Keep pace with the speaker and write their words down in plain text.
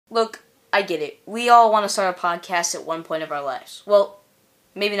Look, I get it. We all want to start a podcast at one point of our lives. Well,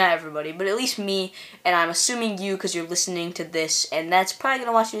 maybe not everybody, but at least me, and I'm assuming you because you're listening to this, and that's probably going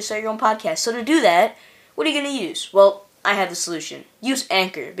to want you to start your own podcast. So to do that, what are you going to use? Well, I have the solution. Use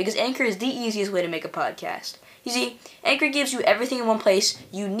Anchor, because Anchor is the easiest way to make a podcast. You see, Anchor gives you everything in one place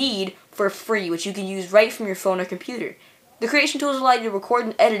you need for free, which you can use right from your phone or computer. The creation tools allow you to record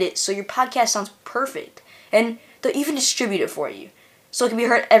and edit it so your podcast sounds perfect, and they'll even distribute it for you, so it can be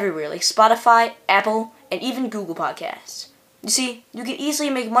heard everywhere, like Spotify, Apple, and even Google Podcasts. You see, you can easily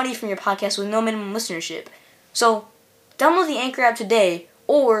make money from your podcast with no minimum listenership. So, download the Anchor app today,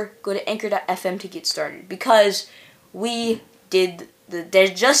 or go to anchor.fm to get started, because we did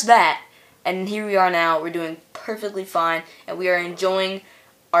just that, and here we are now. We're doing perfectly fine, and we are enjoying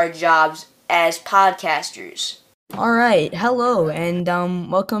our jobs as podcasters. All right, hello, and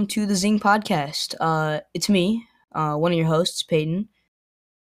welcome to the Zing Podcast. It's me, one of your hosts, Payton.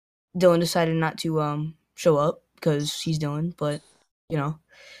 Dylan decided not to show up because he's Dylan, but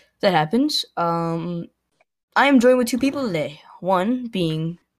that happens. I am joined with two people today. One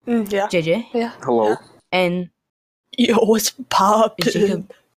being JJ. Yeah. Hello. And Yo, what's poppin'?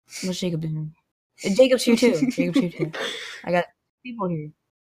 Jacob. What's Jacob doing? Jacob's here too. I got people here.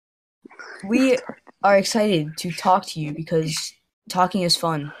 We are excited to talk to you because talking is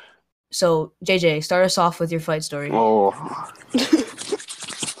fun. So, JJ, start us off with your fight story. Oh.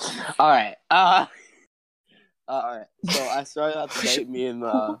 Alright. Alright. So I started out the night, me and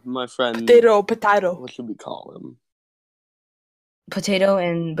my friend. Potato. What should we call him? Potato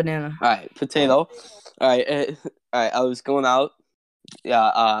and banana. Alright, potato. Alright, I was going out.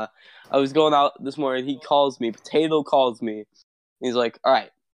 I was going out this morning. He calls me. Potato calls me. He's like,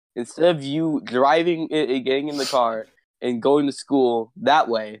 alright, instead of you driving, getting in the car and going to school that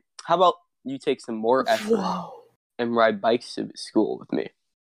way, how about you take some more effort and ride bikes to school with me?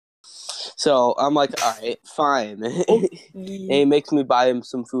 So I'm like, alright, fine. And he makes me buy him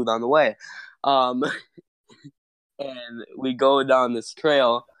some food on the way. And we go down this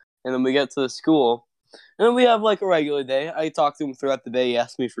trail, and then we get to the school, and then we have like a regular day. I talked to him throughout the day. He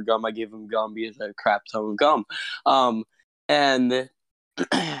asked me for gum. I gave him gum because I had a crap ton of gum. And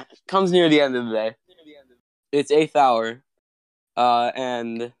comes near the end of the day. It's 8th hour.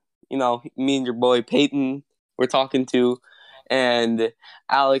 And, me and your boy Payton we're talking to, and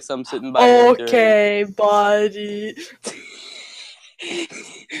Alex, I'm sitting by him. Okay, buddy.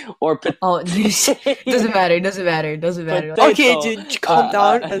 Or doesn't matter. Okay, dude, calm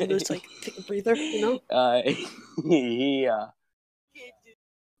down and just take a breather. Me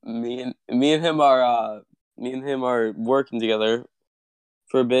and him are working together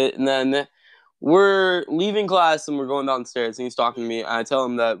for a bit, and then we're leaving class and we're going downstairs, and he's talking to me. And I tell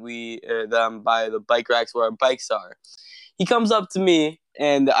him that I'm by the bike racks where our bikes are. He comes up to me,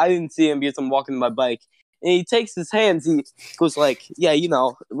 and I didn't see him because I'm walking my bike. And he takes his hands, he goes like,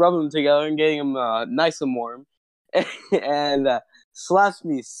 rubbing them together and getting them nice and warm. And slaps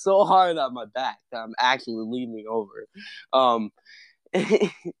me so hard on my back that I'm actually leaning over.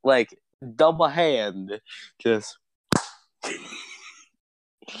 Like, double hand. Just...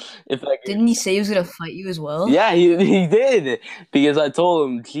 Didn't he say he was going to fight you as well? Yeah, he did. Because I told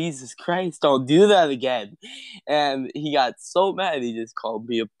him, Jesus Christ, don't do that again. And he got so mad, he just called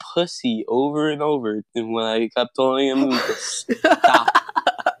me a pussy over and over. And when I kept telling him to stop.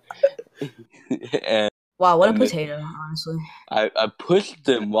 Wow, what a potato, honestly. I pushed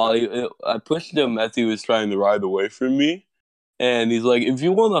him as he was trying to ride away from me. And he's like, if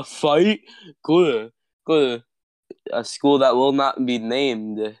you want to fight, go to a school that will not be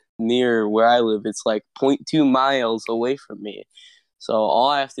named near where I live. It's like 0.2 miles away from me. So all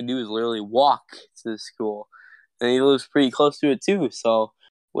I have to do is literally walk to the school. And he lives pretty close to it too, so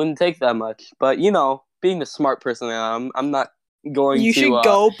wouldn't take that much. But, being the smart person I am, I'm not going to... You should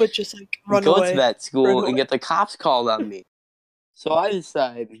go, but just run away. Go to that school and get the cops called on me. So I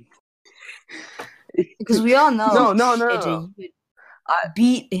decided... Because we all know... No. I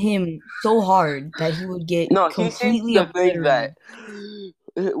beat him so hard that he would get completely obliterated.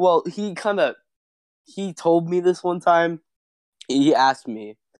 Well, he told me this one time. He asked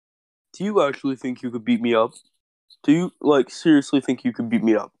me, do you actually think you could beat me up? Do you, seriously think you could beat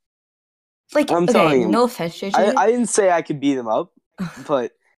me up? I'm telling him, no offense, JJ. I didn't say I could beat him up,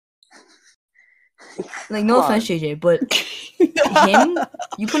 but... no offense, JJ, but him,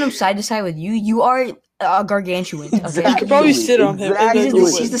 you put him side to side with you, you are a gargantuan, okay? Exactly. You could probably sit on him.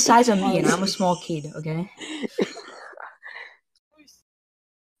 He's the size of me, and I'm a small kid, okay?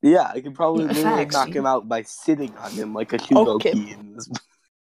 Yeah, I could probably knock him out by sitting on him like a Shugo key.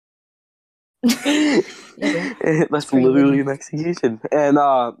 That's pretty literally legit. an execution. And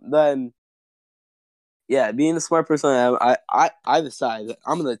then, yeah, being the smart person I am, I decided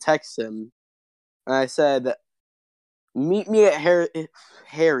I'm gonna text him, and I said, "Meet me at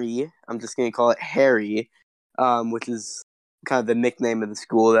Harry." I'm just gonna call it Harry, which is kind of the nickname of the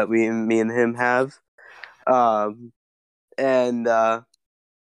school that me and him have. And I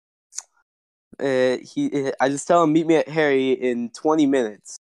just tell him, meet me at Harry in 20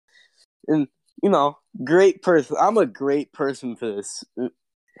 minutes. And, great person. I'm a great person for this.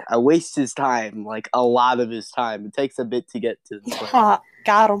 I waste his time, like a lot of his time. It takes a bit to get to the place.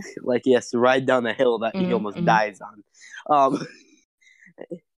 Got him. Like he has to ride down a hill that he almost dies on.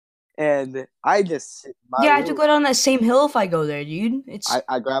 And I just sit in my I have room. to go down that same hill if I go there, dude. It's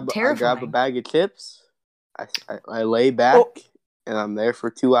I grab terrifying. a bag of chips. I lay back, and I'm there for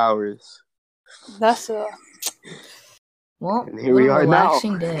 2 hours. That's well, and here we are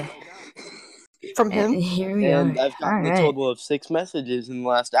relaxing now. day. From him. And here we are. I've gotten All a total of 6 messages in the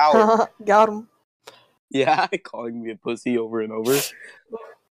last hour. Got him. Yeah, calling me a pussy over and over.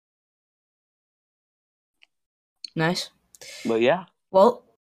 Nice. But yeah. Well,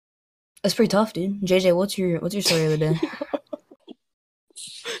 that's pretty tough, dude. JJ, what's your story of the day?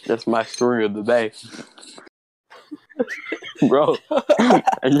 That's my story of the day. Bro.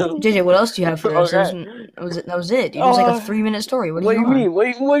 JJ, what else do you have for us? Okay. That was it, dude. It was like a 3-minute story. What do you mean? What do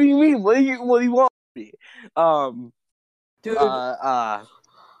you mean? What do you want from me? Dude.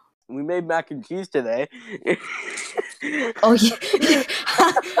 We made mac and cheese today. Oh yeah.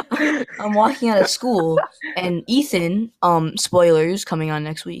 I'm walking out of school and Ethan, spoilers coming on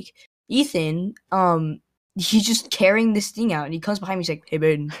next week. Ethan, he's just carrying this thing out and he comes behind me, he's like, "Hey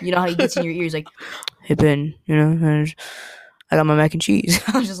Ben," you know how he gets in your ears like, "Hey Ben, I got my mac and cheese."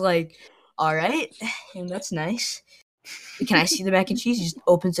 I was just like, all right, and that's nice. Can I see the mac and cheese? He just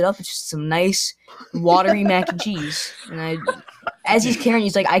opens it up. It's just some nice watery mac and cheese. And as he's carrying,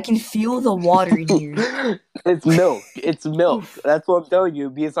 he's like, I can feel the water in here. It's milk. It's milk. That's what I'm telling you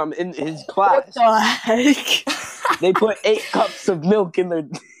because I'm in his class. What the heck? They put 8 cups of milk in their...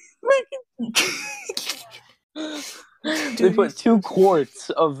 They put 2 quarts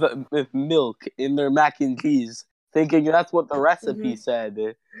of milk in their mac and cheese, thinking that's what the recipe said.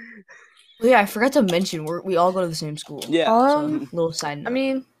 Well, yeah, I forgot to mention we all go to the same school. Yeah. So, little side note. I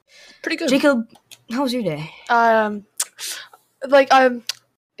mean, pretty good. Jacob, how was your day?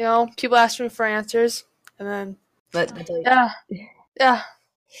 People ask me for answers, and then yeah.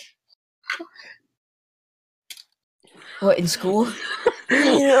 What, in school?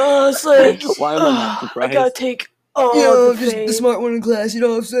 It's like why am I not surprised? I gotta take. I'm just the smart one in class. You know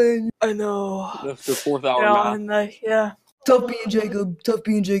what I'm saying? I know. After 4th hour math. And tough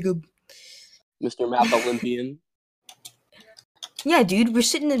being Jacob. Mr. Math Olympian. Yeah, dude, we're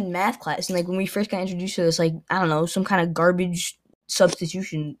sitting in math class, and like when we first got introduced to this, like I don't know, some kind of garbage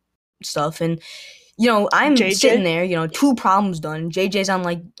substitution stuff, and I'm JJ? sitting there, 2 problems done. JJ's on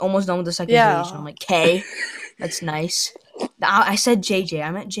like almost done with the second page, and I'm like, "K, that's nice." I said JJ, I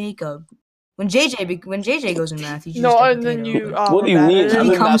meant Jacob. When JJ goes in math, he just and then you. What do you mean?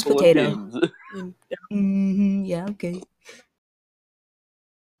 He becomes potato. Olympians. Yeah, okay.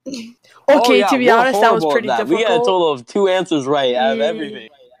 Okay, to be honest, that was pretty difficult. We got a total of 2 answers right out of everything.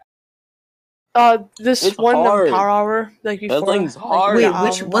 This it's one hard. Power Hour, like before. That thing's hard. Wait,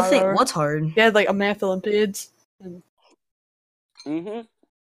 what's hard? Yeah, like a Math Olympiads. Oh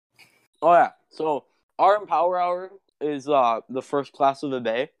yeah. So our Power Hour is the first class of the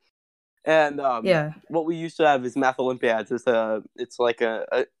day, and what we used to have is Math Olympiads. It's like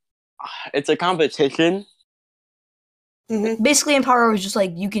it's a competition. Basically, in Power Hour is just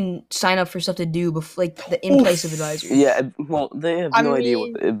like you can sign up for stuff to do before, like the in place of advisory. Yeah, well, they have no idea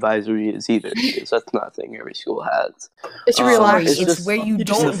what the advisory is either, because that's not a thing every school has. It's relaxed. It's just where you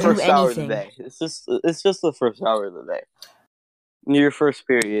don't do anything. Hour of the day. It's just the first hour of the day. Your first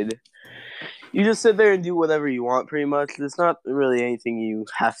period. You just sit there and do whatever you want, pretty much. There's not really anything you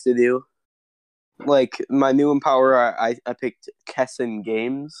have to do. Like, my new Empower, I picked Kessin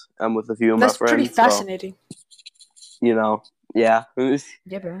Games. I'm with a few of my friends. That's pretty fascinating. So, yeah.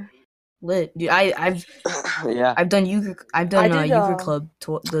 Yeah, bro. Lit, dude. I've done euchre. I've done euchre club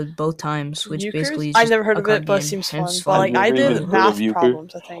both times, which Euchres? basically is I just never heard of it, but it seems fun. But like I did math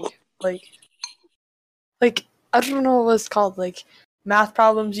problems, I think. Like I don't know what it's called. Like math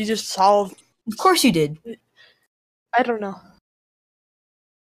problems, you just solve. Of course you did. I don't know.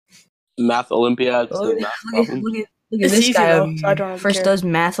 Math Olympiads. Look at this guy over here. I don't First does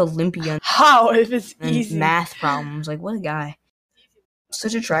Math Olympiad. How if it's easy? Math problems. Like what a guy.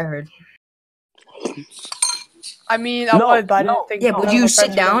 Such a tryhard. I mean, I would, but I didn't think. Yeah, would you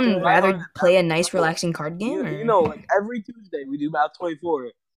sit down and do it. rather play a nice, relaxing card game? You know, like every Tuesday we do Math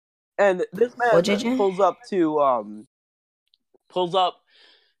 24, and this man What, JJ? pulls up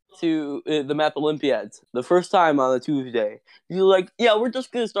to the Math Olympiads the first time on a Tuesday. He's like, yeah, we're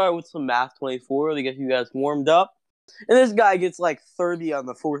just gonna start with some Math 24 to get you guys warmed up. And this guy gets like 30 on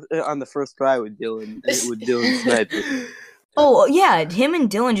the first try with Dylan Sniper. Oh yeah, him and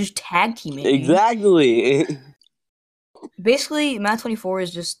Dylan just tag teaming. Exactly. Basically, Math 24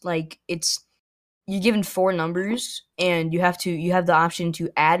 is just like you're given 4 numbers and you have the option to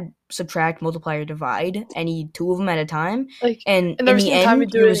add, subtract, multiply, or divide any 2 of them at a time. Like, and in the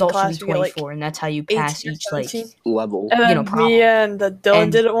end, your result should be 24, and that's how you pass each level. And then problem. me and Dylan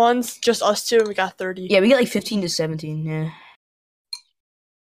did it once, just us two, and we got 30. Yeah, we get like 15 to 17. Yeah.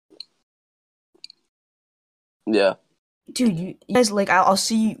 Yeah. Dude, you guys I'll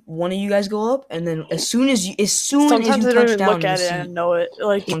see one of you guys go up, and then as soon as you sometimes I don't even look at it and know it.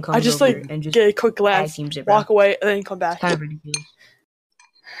 Like I just like and just get a quick glance, walk away, and then come back. Kind of ridiculous.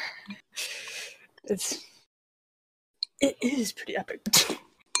 It is pretty epic.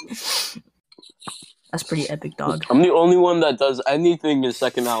 That's pretty epic, dog. I'm the only one that does anything in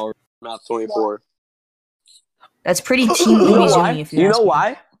second hour Math 24. That's pretty team Louis if you know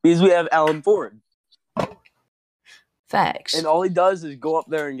why? Because we have Alan Ford. Facts. And all he does is go up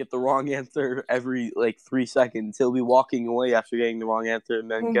there and get the wrong answer every 3 seconds. He'll be walking away after getting the wrong answer and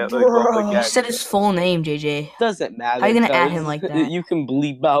then get go up again. You said his full name, JJ. Doesn't matter. How are you gonna add him like that? You can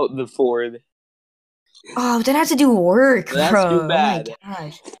bleep out the Ford. Oh, then I have to do work, That's bro. too bad. Oh my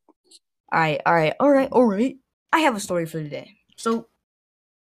gosh. All right. I have a story for today. So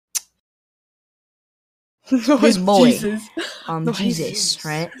this boy, Jesus,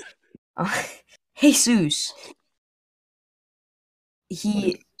 right? Jesus.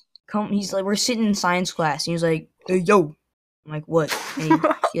 He's like, we're sitting in science class, and he's like, hey, yo. I'm like, what? And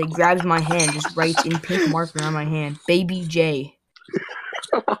he like grabs my hand, just writes in pink marker on my hand, Baby J.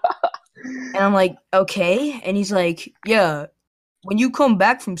 And I'm like, okay. And he's like, yeah, when you come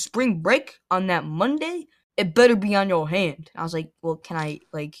back from spring break on that Monday, it better be on your hand. I was like, well, can I,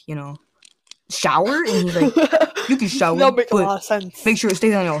 shower? And he's like, you can shower, That'll make a lot of sense. Make sure it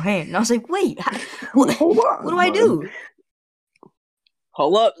stays on your hand. And I was like, wait, what do I do?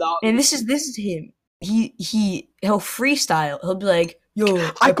 Hold up, dog. And this is him. He'll freestyle. He'll be like,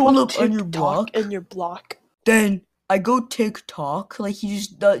 yo, I go pull up on your block. Then I go TikTok. Like, he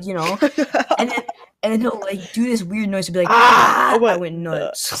just does, and then he'll do this weird noise and be like, I went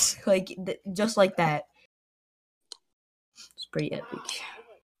nuts. Just like that. It's pretty epic.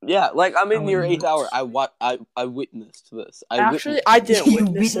 Yeah, I'm in your 8th hour. I witnessed this. I didn't You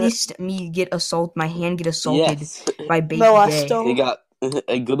witness witnessed me get assaulted. My hand get assaulted by Baby Molesto. J. He got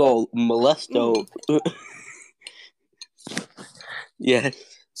a good old molesto. Yeah.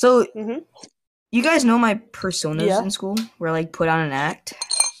 So, you guys know my personas in school? Where I put on an act.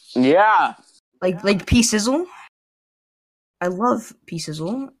 Yeah. Like P Sizzle. I love P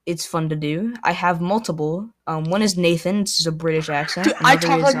Sizzle. It's fun to do. I have multiple. One is Nathan. This is a British accent. Dude, I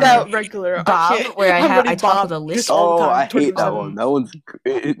talk like that regular. Bob, where I talk with a list. Oh, I hate that one. That one's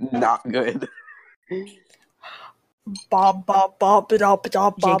not good. Bob,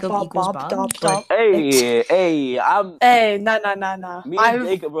 Jacob equals Bob. Hey, nah. Me and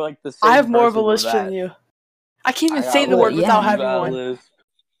Jacob are the same. I have more of a lisp than you. I can't even say the word without having one.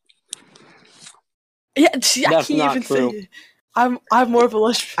 Yeah, see, I can't even say it. I have more of a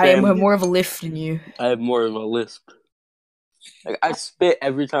lisp. I have more of a lift than you. I have more of a lisp. I spit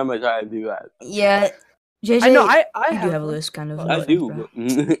every time I try to do that. Yeah, JJ, I know. I do have a lisp, kind of. I do.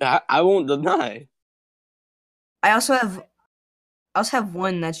 I won't deny. I also have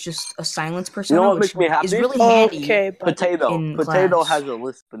one that's just a silence persona. You know what makes me happy? Is really handy. Okay, Potato has a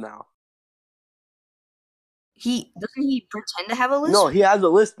lisp now. Doesn't he pretend to have a lisp? No, he has a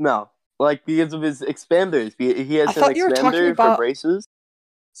lisp now. Because of his expanders. He has an expander for braces.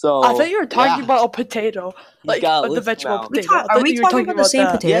 So I thought you were talking about a potato. The vegetable potato. Are we talking about the same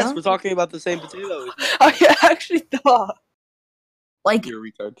potato? Yes, we're talking about the same potato. I actually thought. You're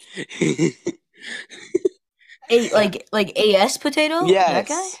a retard. AS potato? Yes. That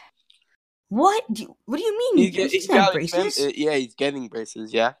guy? What? What do you mean? He's got braces? He's getting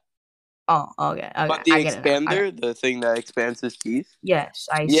braces, yeah. Oh, okay. But the expander, the thing that expands his teeth? Yes,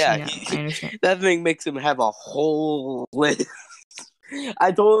 I understand. That thing makes him have a whole list.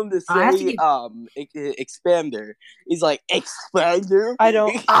 I told him to say expander. He's like, expander? I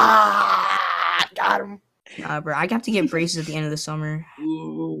don't. Got him. Nah, bro, I have to get braces at the end of the summer.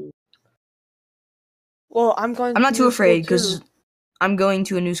 Ooh. Well, I'm not too afraid because I'm going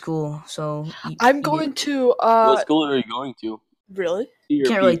to a new school, so I'm going to What school are you going to? Really? C or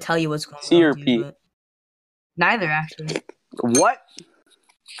can't P? really tell you what's going C on. or P? But neither actually. What?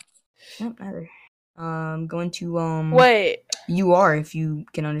 Nope, neither. Going to Wait. UR if you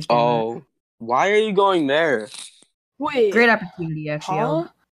can understand that. Oh, why are you going there? Wait. Great opportunity, actually. Huh?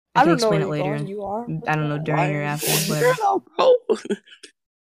 I I can don't know explain where it you're later. going. You are. I don't know, Why during are or you after, going whatever. there now, bro?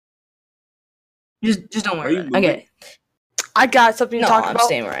 Just don't Are worry you about it. Okay. I got something to No, talk I'm about.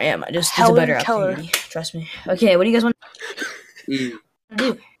 staying where I am. It's a Helen better Keller. opportunity. Trust me. Okay, what do you guys want Mm. to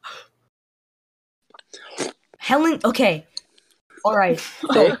do? Helen. Okay. All right.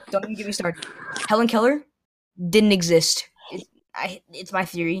 So don't even get me started. Helen Keller didn't exist. It's my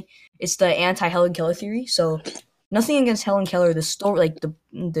theory. It's the anti-Helen Keller theory. So nothing against Helen Keller, the story, like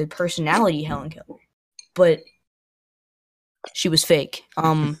the personality Helen Keller, but she was fake.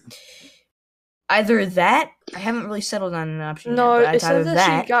 Either that, I haven't really settled on an option No, yet, but it it's either says that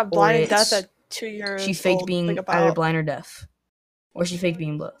that she got or blind and deaf it's at 2 years she faked old. being Like either about. blind or deaf, or she faked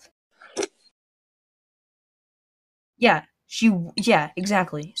being both. Yeah,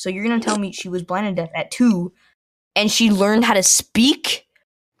 exactly. So you're gonna tell me she was blind and deaf at 2, and she learned how to speak?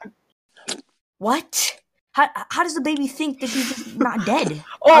 What? How does the baby think that she's just not dead?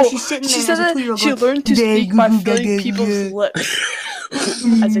 How's she sitting there She said as a that 2-year-old she going, learned to "Gay, speak by goo, goo, feeling gaga, people's gaga."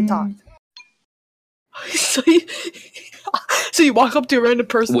 lips as they talk. So you walk up to a random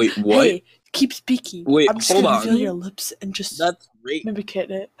person. Wait, what? Hey, keep speaking. Wait, I'm just hold gonna on. feel your lips and just That's rape. mimic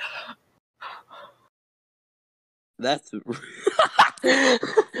it. That's.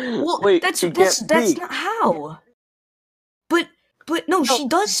 Well, Wait, that's she can't speak. not how. But no, she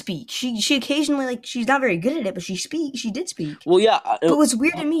does speak. She occasionally, like, she's not very good at it, but she did speak. Well, yeah. But what's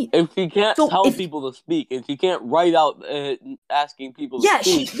weird to me, If she can't So tell if- people to speak, if she can't write out asking people to yeah,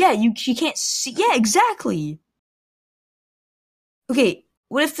 speak, she can't see. Yeah, exactly. Okay,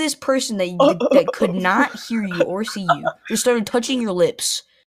 what if this person that could not hear you or see you just started touching your lips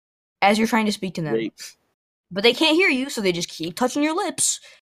as you're trying to speak to them, rape. but they can't hear you, so they just keep touching your lips.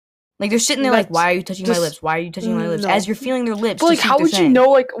 Like, they're sitting there like, That's "Why are you touching my just- lips? Why are you touching my lips?" no. As you're feeling their lips. But like, to see how what would they're you saying.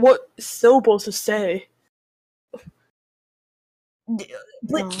 know like what syllables to say?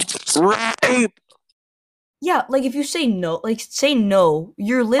 But Rape. yeah, like if you say no,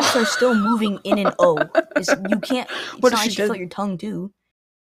 your lips are still moving in an O. You can't. It's What if not she like you felt did? your tongue too.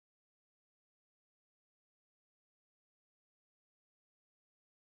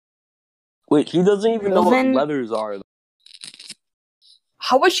 Wait, she doesn't even Well, know then- what letters are.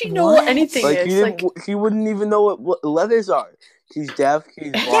 How would she know what What? anything Like, is? Like, she wouldn't even know what letters are. She's deaf.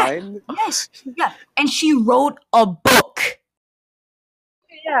 She's blind. Yes, yeah, and she wrote a book.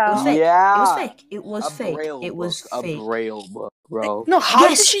 It was fake. Yeah. It was fake. It was A fake. braille It was book. fake. A braille book, bro. no, how did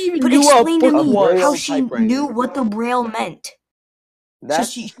Yes, she even but knew what a explain to book me was? how Braille she typewriter. knew what the braille meant. So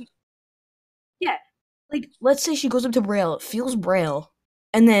That's yeah, like let's say she goes up to braille, feels braille,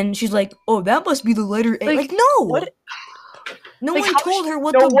 and then she's like, "Oh, that must be the letter A." Like, no, what? no like, one how told she her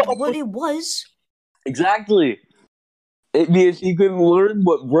what know what a what book- it was. exactly. It means she couldn't learn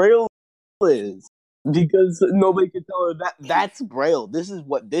what braille is because nobody could tell her that's braille. This is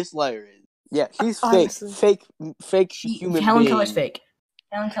what this letter is. Yeah, she's fake. Honestly. Fake human Helen being. Keller's fake.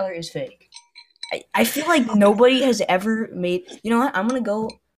 Helen Keller is fake. I feel like nobody has ever made. You know what? I'm gonna go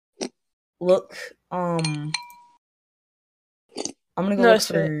look. I'm gonna go No, look it's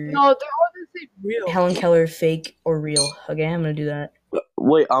for fake. No, they're all the same real. Helen Keller fake or real. Okay, I'm gonna do that.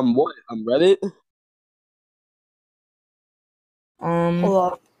 Wait, what? Reddit?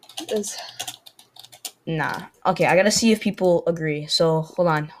 Hold on. It's- Nah. Okay, I gotta see if people agree. So hold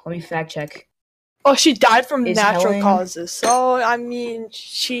on, let me fact check. Oh, she died from Is natural Helen- causes. So I mean,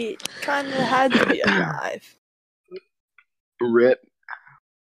 she kind of had to be alive. Rip.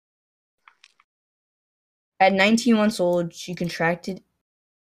 At 19 months old, she contracted.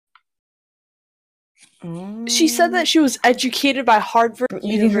 She said that she was educated by Harvard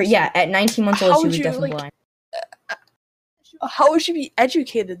University. Yeah, at 19 months old, How she would was you, deaf and like- blind. How would she be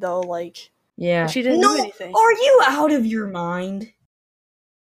educated though? Like, Yeah. she didn't do anything. Are you out of your mind?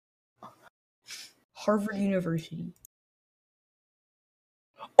 Harvard University.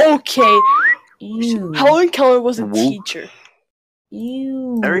 Okay, Ew. Helen Keller was a Whoop. teacher.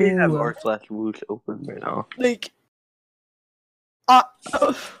 Ew. I already have r/woosh open right now. Like, what?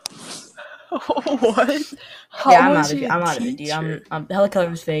 How Yeah, I'm was out of she it. a I'm out of it, dude. teacher? Helen Keller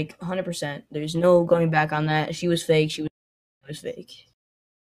was fake, 100%. There's no going back on that. She was fake. She was fake.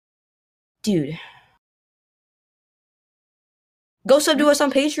 Dude. Go sub to us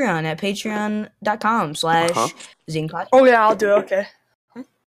on Patreon at patreon.com/zingpod. Oh yeah, I'll do it. Okay.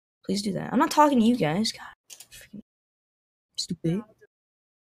 Please do that. I'm not talking to you guys. God. Stupid.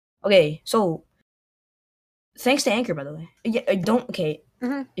 Okay, so thanks to Anchor, by the way. Yeah, I don't. Okay,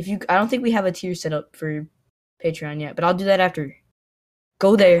 I don't think we have a tier set up for Patreon yet, but I'll do that after.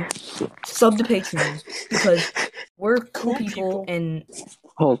 Go there, sub to Patreon because we're cool people and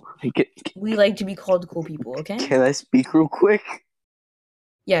we like to be called cool people. Okay. Can I speak real quick?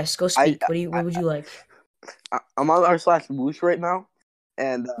 Yes, go speak. What would you like? I'm on r/whoosh right now,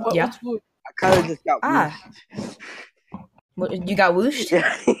 and yeah, I kind of just got whooshed. What, you got whooshed?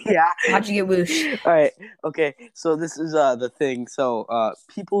 Yeah. How'd you get whooshed? All right. Okay. So this is the thing. So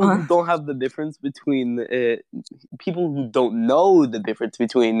people who don't have the difference between people who don't know the difference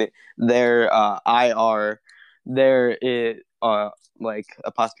between their IR, their like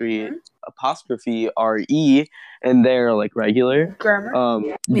apostrophe RE, and their like regular grammar.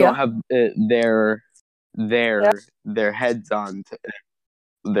 don't have their heads on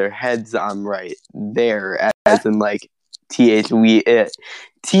their heads on right there, as in like THE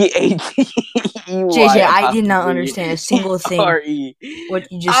JJ, I did not understand a single thing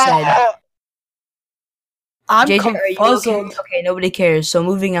what you just said. I'm JJ, puzzled. Okay, nobody cares. So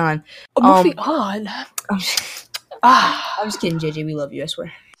moving on. Moving on. I'm just kidding, JJ. We love you. I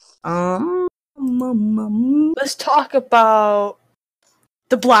swear. Let's talk about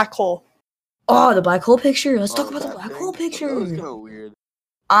the black hole. Oh, the black hole picture. Let's talk about the black hole picture. That was kind of weird.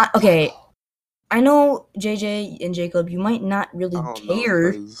 Okay. I know, JJ and Jacob, you might not really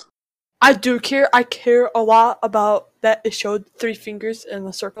care. I do care. I care a lot about that it showed 3 fingers in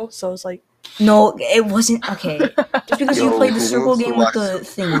a circle, so I was like... No, it wasn't. Okay. Just because you played the circle game with the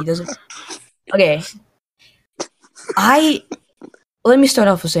thingy doesn't... Okay. Let me start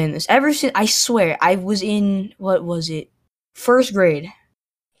off with saying this. Ever since, I swear, I was in, what was it? 1st grade.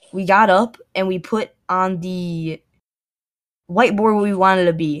 We got up and we put on the whiteboard what we wanted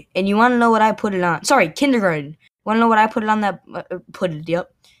to be. And you want to know what I put it on? Sorry, kindergarten. Want to know what I put it on that? Yep. Want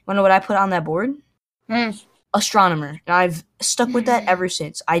to know what I put on that board? Astronomer. And I've stuck with that ever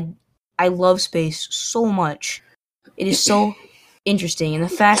since. I love space so much. It is so interesting. And the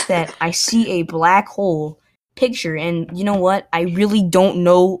fact that I see a black hole picture, and you know what? I really don't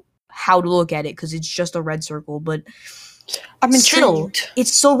know how to look at it because it's just a red circle, but I'm still, intrigued.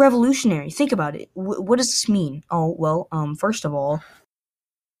 it's so revolutionary. Think about it. What does this mean? Oh, well, first of all,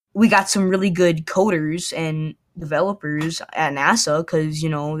 we got some really good coders and developers at NASA because,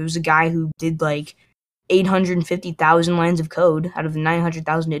 there was a guy who did like 850,000 lines of code out of the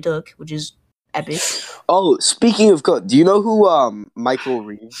 900,000 it took, which is epic. Oh, speaking of code, do you know who Michael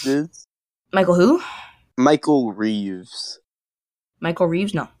Reeves is? Michael who? Michael Reeves. Michael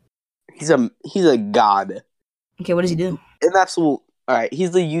Reeves? No. He's a god. Okay, what does he do? An absolute. All right,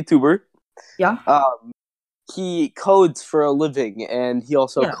 he's a YouTuber. Yeah. He codes for a living, and he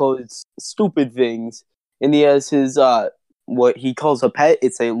also codes stupid things. And he has his what he calls a pet.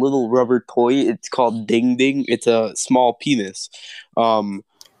 It's a little rubber toy. It's called Ding Ding. It's a small penis.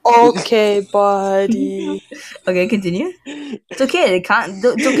 Okay, buddy. Okay, continue. It's okay. It's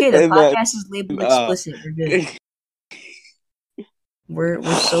okay. The podcast is labeled explicit. We're good. We're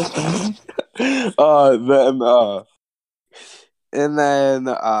so clean.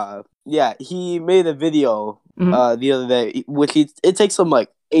 He made a video the other day, which it takes him like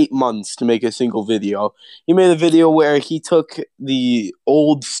 8 months to make a single video. He made a video where he took the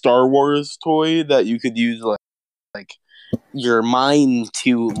old Star Wars toy that you could use like your mind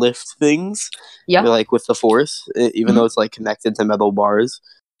to lift things, like with the Force, even though it's like connected to metal bars.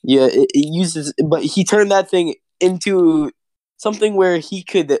 Yeah, it uses, but he turned that thing into something where he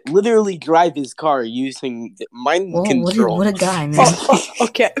could literally drive his car using mind control. What a guy, man!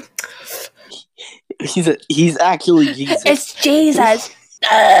 Okay, he's actually Jesus. It's Jesus.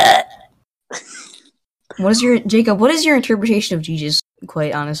 What is your interpretation of Jesus?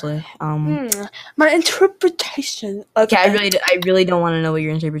 Quite honestly, my interpretation. Okay, I really don't want to know what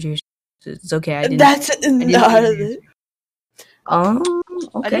your interpretation is. It's okay. I didn't. That's not it.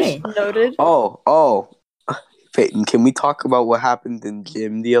 Okay. I just noted. Oh, Payton, can we talk about what happened in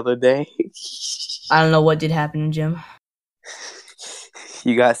gym the other day? I don't know what did happen in gym.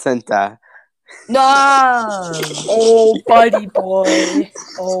 You got sent No! Oh, buddy boy.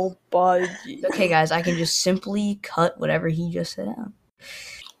 Oh, buddy. Okay, guys, I can just simply cut whatever he just said out.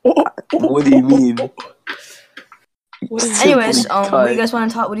 What do you mean? Anyways, what do you guys want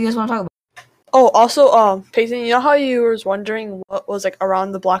to talk about? Oh, also, Payton, you know how you were wondering what was like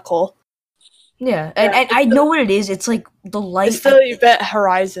around the black hole? Yeah, and I know what it is. It's like the light. It's the event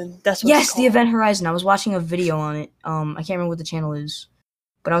horizon. That's what the event horizon. I was watching a video on it. I can't remember what the channel is,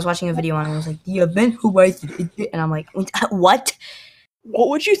 but I was watching a video on it. And it was like the event horizon, and I'm like, what? What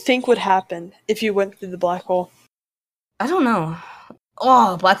would you think would happen if you went through the black hole? I don't know.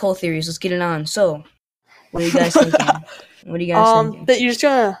 Oh, black hole theories. Let's get it on. So, what are you guys thinking? What are you guys thinking? That you're just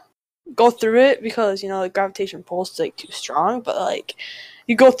gonna go through it because the gravitation pull is like too strong, but like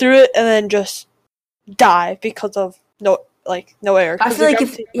you go through it and then just die because of no air. I feel like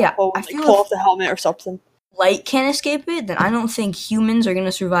if pull off the helmet or something. Light can't escape it, then I don't think humans are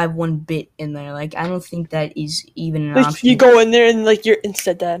gonna survive one bit in there. Like, I don't think that is even an option. You go in there and like you're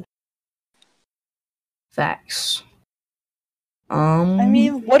insta dead. Facts. I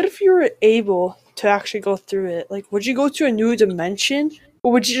mean, what if you were able to actually go through it? Like, would you go to a new dimension,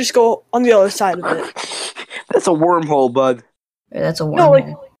 or would you just go on the other side of it? That's a wormhole, bud. Yeah, that's a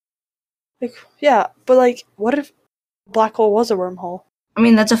wormhole. No, yeah, but like, what if black hole was a wormhole? I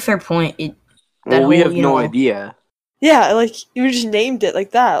mean, that's a fair point. We have no idea. Yeah, like you just named it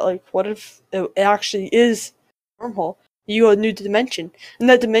like that. Like, what if it actually is a wormhole? You go a new dimension, and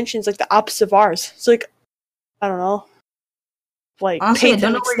that dimension is like the opposite of ours. It's like, I don't know. Like, honestly,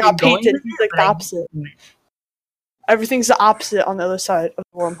 Payton, it's not Payton. He's like the opposite. Everything's the opposite on the other side of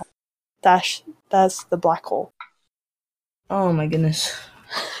the wormhole. That's the black hole. Oh my goodness.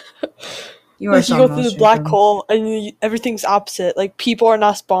 You go through the black hole and everything's opposite. Like, people are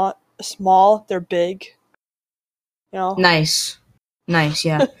not small, they're big. Nice,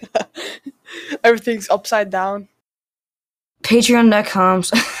 yeah. Everything's upside down. Patreon.com.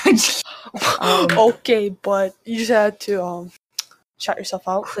 Okay, but you just had to shout yourself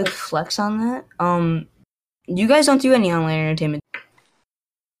out. Quick flex on that. You guys don't do any online entertainment.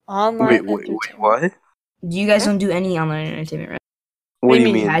 Wait, what? You guys don't do any online entertainment, right? What do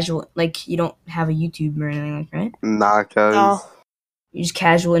you mean? Casual, like you don't have a YouTube or anything like that, right? Nah, cause no. You're just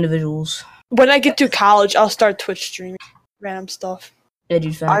casual individuals. When I get to college, I'll start Twitch streaming random stuff. Yeah,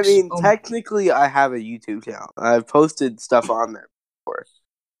 dude, facts. I mean, technically, I have a YouTube channel. I've posted stuff on there before.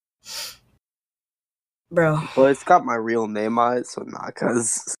 Bro. But it's got my real name on it, so nah,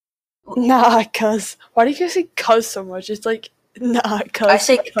 cuz. Nah, cuz. Why do you guys say cuz so much? It's like, nah, cuz. I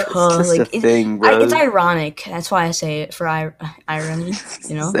say cuz. Like, a thing, bro. It's ironic. That's why I say it for irony,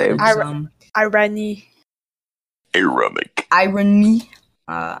 you know? Same. Irony. Ironic. Irony. Irony.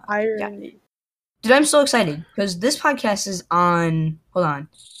 Yeah. Dude, I'm so excited because this podcast is on,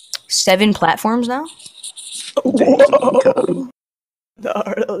 7 platforms now. No,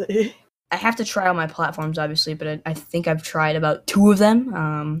 really. I have to try all my platforms, obviously, but I think I've tried about 2 of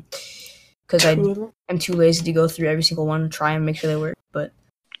them. Because I'm too lazy to go through every single one and try and make sure they work. But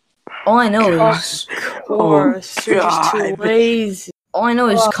all I know is, of course, you're just too lazy. All I know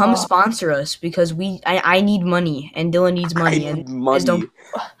is come sponsor us because I need money and Dylan needs money. I need money.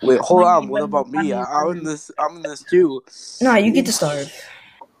 Wait, hold on. What about me? I'm in this too. No, you get to starve.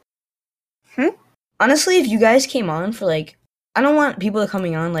 Honestly, if you guys came on for like, I don't want people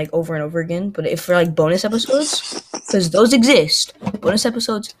coming on like over and over again, but if for like bonus episodes, because those exist. Bonus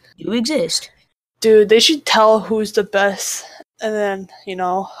episodes do exist. Dude, they should tell who's the best, and then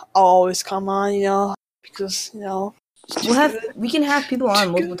I'll always come on, because we can have people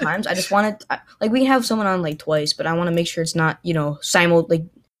on multiple times. I just want to we can have someone on like twice, but I want to make sure it's not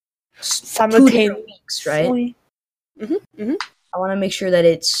simultaneous weeks, right? I want to make sure that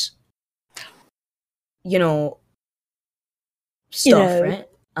it's stuff, right?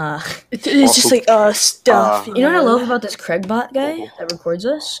 It's just like stuff. You know what I love about this Craigbot guy that records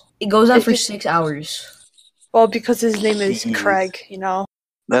us? It goes on for 6 hours. Well, because his name is Craig,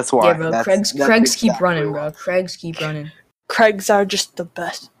 That's why. Yeah, bro. Craigs keep running, bro. Craigs keep running. Craigs are just the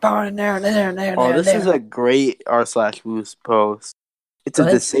best. There. This is a great r/boost post. It's a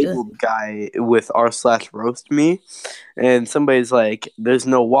disabled guy with r/roast me, and somebody's like, "There's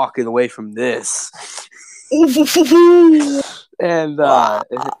no walking away from this." and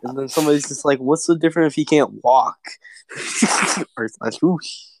then somebody's just like, "What's the difference if he can't walk?"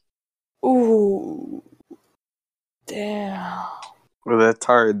 r/whoosh. Ooh, damn. Well, that's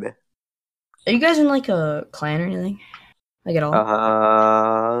hard. Are you guys in like a clan or anything? Like at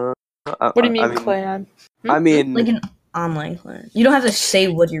all? What do you mean clan? I mean, like an online clan. You don't have to say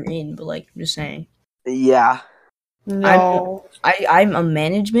what you're in, but like I'm just saying. Yeah. No. I'm a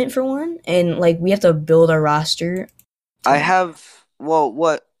management for one, and like we have to build our roster. I have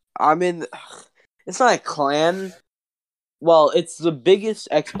what I'm in. It's not a clan. Well, it's the biggest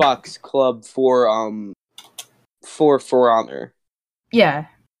Xbox club for Honor. Yeah.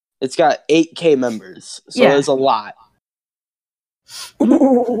 It's got 8K members, so there's a lot.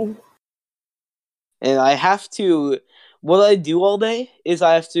 And I have to. What I do all day is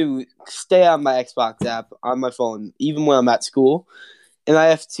I have to stay on my Xbox app on my phone, even when I'm at school, and I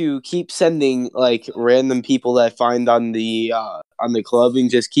have to keep sending like random people that I find on the club,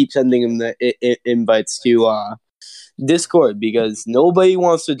 and just keep sending them the invites to Discord because nobody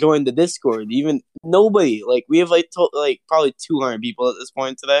wants to join the Discord. Even nobody. Like we have probably 200 people at this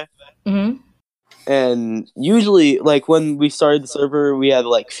point today. Mm-hmm. And usually, like when we started the server, we had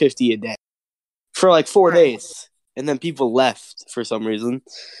like 50 a day for like 4 days, and then people left for some reason.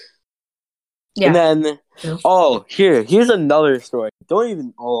 Yeah. And then, here's another story.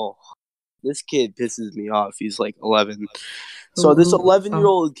 This kid pisses me off. He's like 11. So this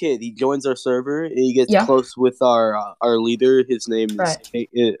 11-year-old kid, he joins our server, and he gets close with our leader. His name is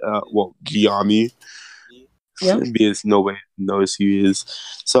Gianni. Yeah. Because nobody knows who he is.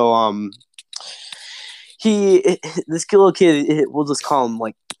 So this little kid, we'll just call him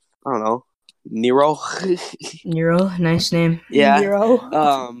like, I don't know, Nero. Nero, nice name. Yeah.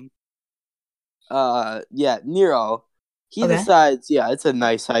 Nero. Nero. He decides, it's a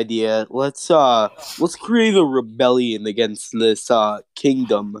nice idea. Let's create a rebellion against this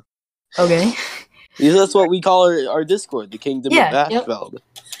kingdom. Okay. Because that's what we call our Discord, the Kingdom of Ashfeld.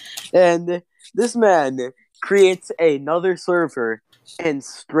 And this man creates another server and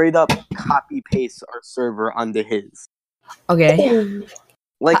straight up copy pastes our server onto his. Okay.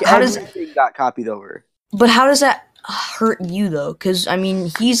 Like everything got copied over. But how does that hurt you though? Because I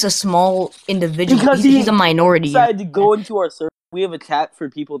mean, he's a small individual. Because he's a minority. He decided to go into our server. We have a chat for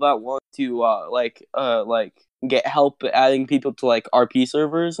people that want to get help adding people to like RP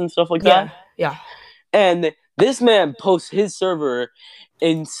servers and stuff like that. Yeah. And this man posts his server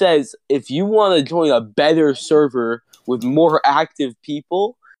and says, if you want to join a better server with more active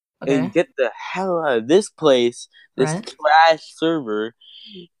people and get the hell out of this place, this trash server,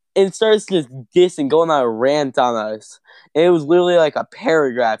 and starts just dissing, going on a rant on us. And it was literally like a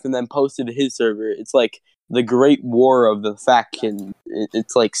paragraph and then posted to his server. It's like the Great War of the Faction.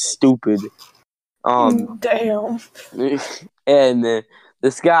 It's like stupid. Damn. And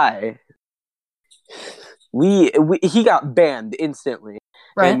this guy, he got banned instantly.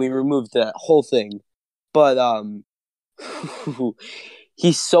 And we removed that whole thing. But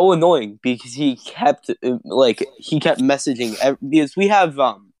he's so annoying because he kept messaging because we have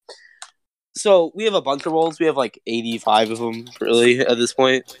so we have a bunch of roles. We have like 85 of them really at this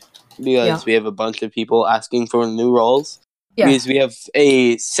point because we have a bunch of people asking for new roles. Yeah. Because we have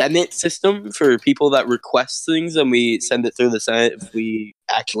a Senate system for people that request things and we send it through the Senate if we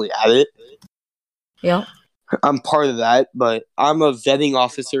actually add it. Yeah. I'm part of that, but I'm a vetting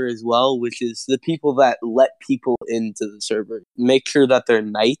officer as well, which is the people that let people into the server. Make sure that they're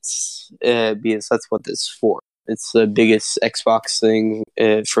knights, because that's what this is for. It's the biggest Xbox thing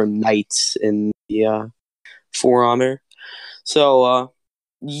for knights in the For Honor. So,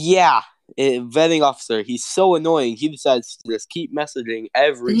 vetting officer. He's so annoying. He decides to just keep messaging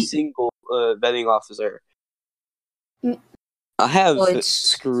every single vetting officer. I have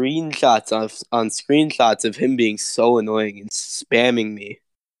screenshots of him being so annoying and spamming me.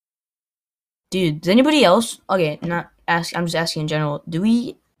 Dude, does anybody else? Okay, I'm just asking in general. Do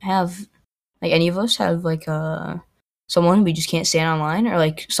we have like any of us have like someone we just can't stand online or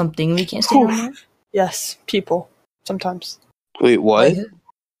like something we can't stand online? Yes, people sometimes. Wait, what?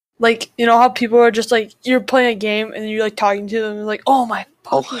 Like, you know how people are just like, you're playing a game and you're like talking to them and like, oh my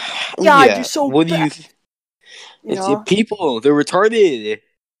fucking god, you're so what bad. Do you people, they're retarded.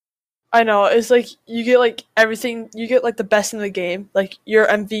 I know, it's like you get like everything, you get like the best in the game, like you're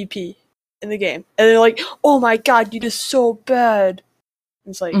MVP in the game, and they're like, oh my god, you did so bad.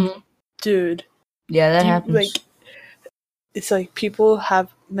 It's like, dude. Yeah, that happens. Like, it's like people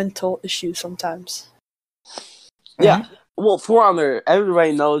have mental issues sometimes. Yeah, well, For Honor,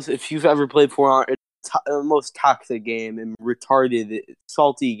 everybody knows if you've ever played For Honor, it's the most toxic game and retarded,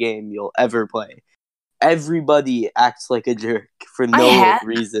 salty game you'll ever play. Everybody acts like a jerk for no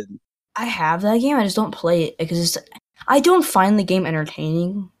reason. I have that game, I just don't play it because I don't find the game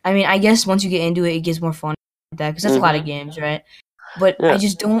entertaining. I mean, I guess once you get into it, it gets more fun like that because that's a lot of games, right? But I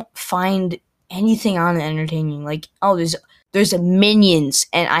just don't find anything on it entertaining. Like, there's minions,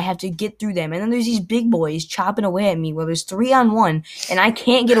 and I have to get through them, and then there's these big boys chopping away at me where there's 3-on-1, and I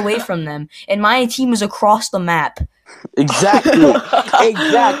can't get away from them, and my team is across the map. Exactly.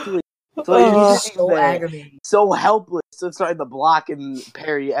 So you're so aggravating. So helpless, so trying to block and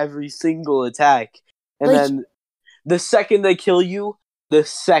parry every single attack. And then the second they kill you,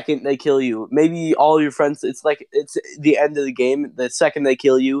 maybe all your friends, it's the end of the game. The second they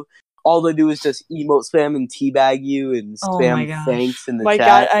kill you, all they do is just emote spam and teabag you and spam thanks in the chat.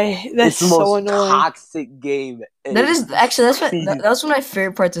 God, that's it's the so most annoying. Toxic game. That is actually that's one of my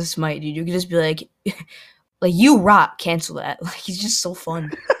favorite parts of Smite, dude. You can just be like, you rock, cancel that. Like, he's just so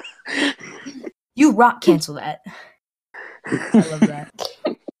fun. You rock, cancel that. I love that.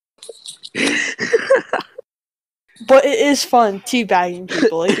 but it is fun teabagging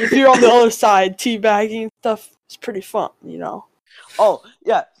people. Like if you're on the other side, teabagging stuff is pretty fun, you know. Oh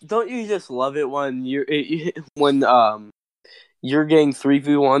yeah, don't you just love it when when you're getting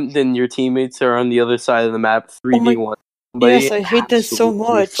 3v1, then your teammates are on the other side of the map 3v1. Yes, I hate this so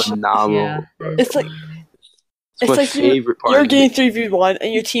much. Phenomenal. Yeah, It's like It's my like favorite part. you're getting 3v1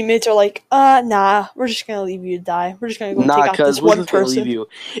 and your teammates are like, nah, we're just gonna leave you to die. We're just gonna go take out this we're one just gonna person. leave you.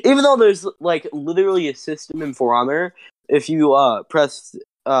 Even though there's like literally a system in For Honor, if you press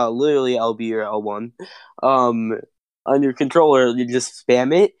literally LB or L1 on your controller, you just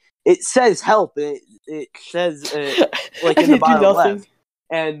spam it. It says help. It says like in the bottom left,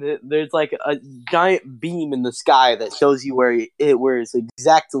 and there's like a giant beam in the sky that shows you where its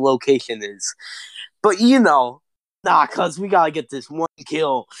exact location is. But cause we gotta get this one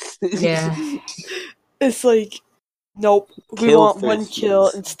kill. Yeah. It's like, nope, we Kill want one thirsties. kill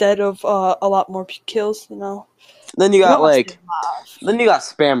instead of a lot more kills, you know. Then you got You then you got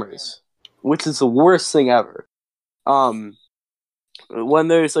spammers, which is the worst thing ever. When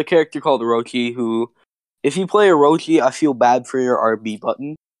there's a character called Orochi who, if you play Orochi, I feel bad for your RB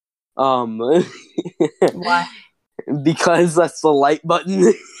button. Why? Because that's the light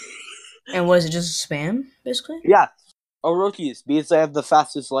button. And what is it? Just spam, basically? Yeah, Orochi's, because they have the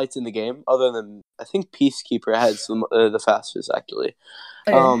fastest lights in the game. Other than I think Peacekeeper has the fastest actually.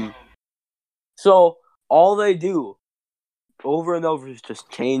 Okay. So all they do over and over is just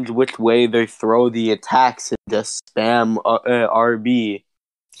change which way they throw the attacks and just spam RB.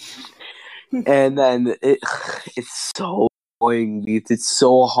 And then it's so annoying because it's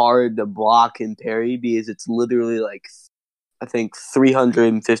so hard to block and parry because it's literally like, I think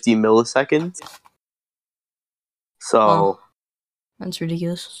 350 milliseconds. So that's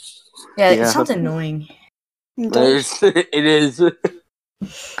ridiculous. Yeah, it sounds annoying. It does. it is. I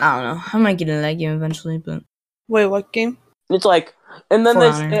don't know. I might get into that game eventually, but Wait, what game? It's like, and then For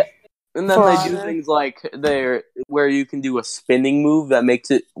Honor. they For do Honor. things like where you can do a spinning move that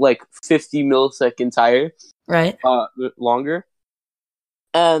makes it like 50 milliseconds higher, right? Longer.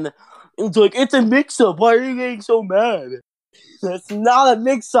 And it's like, it's a mix-up. Why are you getting so mad? That's not a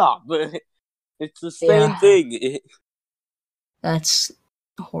mix-up. It's the same thing. That's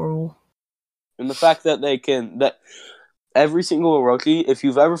horrible. And the fact that that every single Orochi, if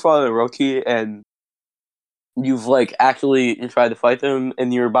you've ever fought an Orochi and you've like actually tried to fight them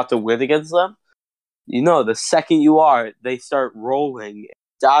and you're about to win against them, the second they start rolling,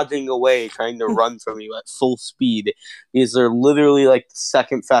 dodging away, trying to run from you at full speed because they're literally like the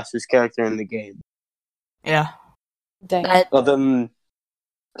second fastest character in the game. Yeah. Dang. Other than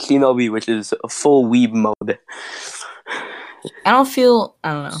Shinobi, which is a full weeb mode. I don't feel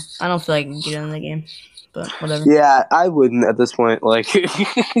like I can get in the game, but whatever. Yeah, I wouldn't at this point. Like,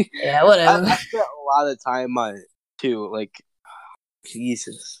 yeah, whatever. I spent a lot of time on it too. Like,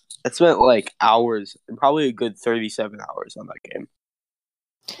 Jesus, I spent like hours, probably a good 37 hours on that game.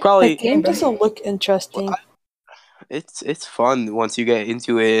 Probably. The game doesn't look interesting. It's fun once you get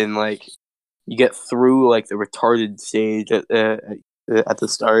into it and like you get through like the retarded stage at the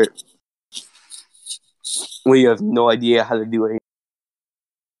start, where you have no idea how to do it.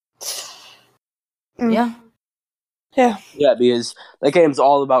 Yeah. Yeah, because that game's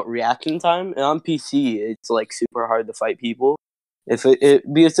all about reaction time, and on PC, it's like super hard to fight people. Because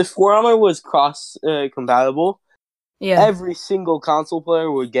if For Honor was cross compatible, every single console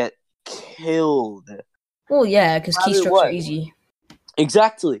player would get killed. Well, yeah, because keystrokes are easy.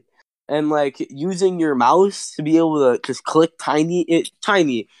 Exactly, and like using your mouse to be able to just click tiny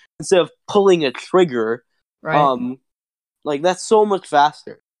instead of pulling a trigger. Right. Like that's so much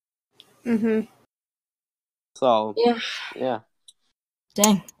faster. Mm-hmm. So yeah.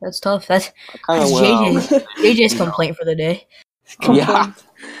 Dang, that's tough. That's JJ's JJ's complaint for the day. Yeah.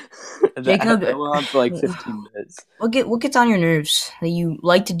 Jacob, that went on for like 15 minutes. What gets on your nerves that you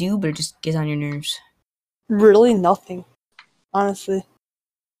like to do, but it just gets on your nerves? Really, nothing. Honestly,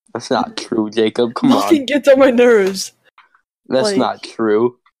 that's not true, Jacob. Come on. Nothing gets on my nerves. That's not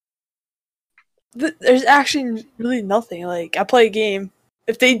true. There's actually really nothing. Like I play a game.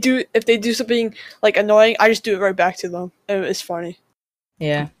 If they do something like annoying, I just do it right back to them. And it's funny.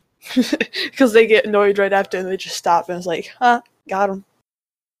 Yeah. Because they get annoyed right after and they just stop and it's like, got them.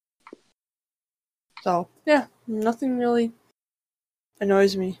 So, yeah, nothing really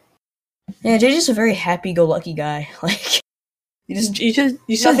annoys me. Yeah, JJ's a very happy-go-lucky guy. Like, you said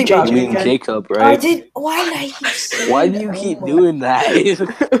nothing JJ. You mean Jacob, right? I did. Why did I keep saying Why do you keep doing that?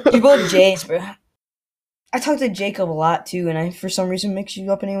 You're both J's, bro. I talk to Jacob a lot too, and I for some reason mix you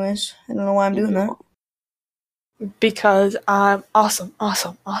up anyways. I don't know why I'm doing that. Because I'm awesome.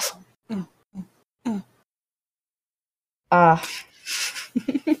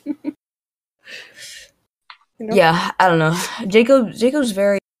 You know? Yeah, I don't know. Jacob's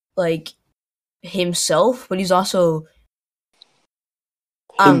very like himself, but he's also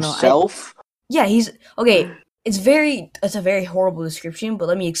I don't know. Himself? Yeah, he's okay. It's a very horrible description, but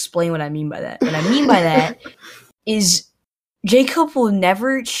let me explain what I mean by that. What I mean by that is Jacob will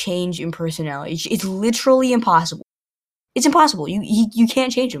never change in personality. It's literally impossible. It's impossible. You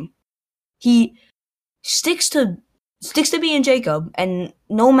can't change him. He sticks to being Jacob, and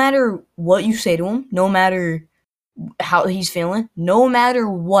no matter what you say to him, no matter how he's feeling, no matter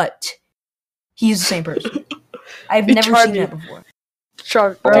what, he's the same person. I've You never tried seen me. that before.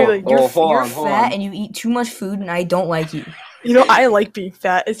 Bro, Bro, you're hold fat on. and you eat too much food, and I don't like you. You know, I like being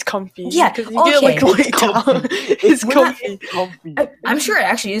fat. It's comfy. Yeah, because you get like okay. laid down. It's We're not- comfy. I'm sure it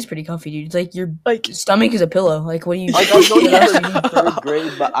actually is pretty comfy, dude. It's like your Like, stomach is a pillow. Like, what do you? Like, I know you what else were do in you need? third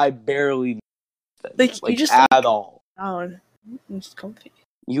grade, but I barely Like, you just, at like- all. down. It's comfy.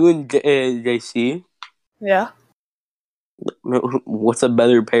 You and JC? Yeah. What's a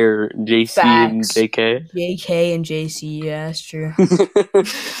better pair, JC and Facts. JK? JK and JC, yeah, that's true.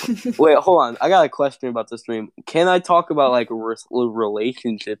 Wait, hold on. I got a question about the stream. Can I talk about like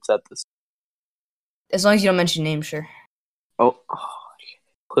relationships at this? As long as you don't mention names, sure. Oh,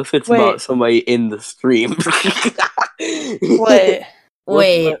 what if it's Wait. about somebody in the stream? Wait.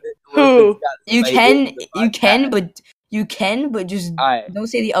 Wait, Who? you can, but just Alright, don't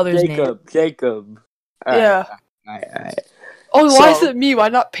say the other's name. Jacob. Yeah. Alright. Oh, why is So- it me? Why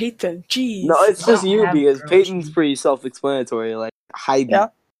not Payton? Jeez. No, it's just don't you have because girls. Peyton's pretty self-explanatory. Like Heidi, Yeah.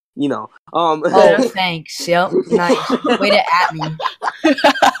 you know. Oh, thanks. Yep, nice. Way to at me.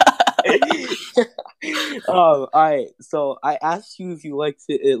 All right. So I asked you if you liked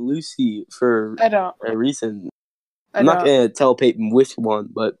Lucy for I don't. a reason. I I'm not don't. gonna tell Peyton which one,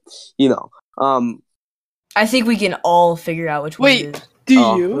 but you know. I think we can all figure out which one Wait. it is. Do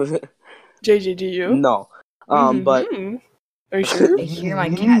you? JJ, do you? No. But Mhm. Are you sure? I hear my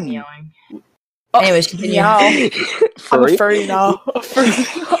cat meowing. Anyways, continue. Meow. I'm Furry? a furry now. A furry.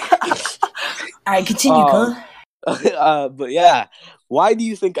 Alright, continue, cuz. But yeah, why do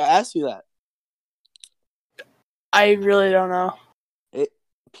you think I asked you that? I really don't know.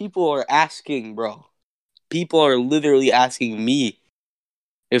 People are asking, bro. People are literally asking me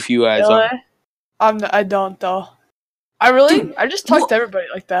if you guys Really? are. I don't though. I just talk Well, to everybody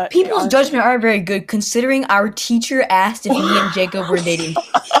like that. People's honestly. judgment aren't very good, considering our teacher asked if me and Jacob were dating.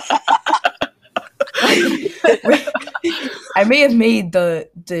 I may have made the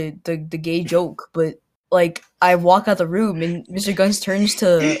gay joke, but like I walk out the room and Mr. Guns turns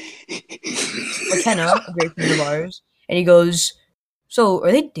to McKenna, a great friend of ours, and he goes, "So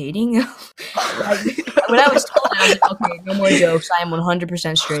are they dating?" When I was told that, I was like, "Okay, no more jokes. I am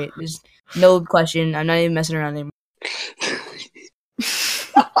 100% straight. There's no question. I'm not even messing around anymore."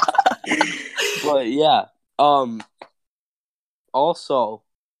 But yeah, also,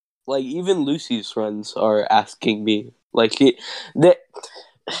 like even Lucy's friends are asking me, like because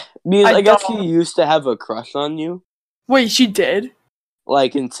I guess he used to have a crush on you, Wait, she did?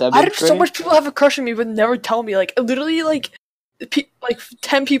 like in seventh I have grade. so much people have a crush on me, but never tell me. Like literally, like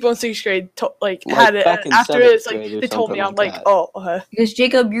 10 people in 6th grade had it. back And in after 7th it's like grade or they told me, something I'm like like, that. oh, okay. Because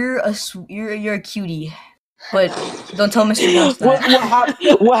Jacob, you're a cutie, but don't tell Mr. Guns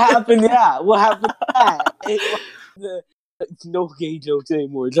that. What happened? Yeah, what happened? To that? No gay jokes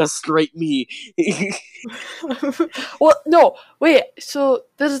anymore. Just straight me. Well, no, wait. So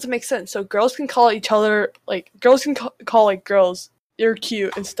this doesn't make sense. So girls can call each other girls can call like girls, you're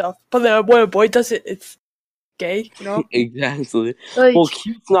cute and stuff. But then when a boy does it, it's gay. You know? Exactly. Like, Well,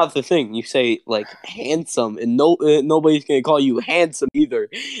 cute's not the thing. You say like handsome, and nobody's gonna call you handsome either.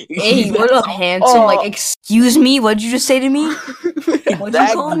 Hey, what up, handsome? Oh. Like, excuse me? What did you just say to me? What'd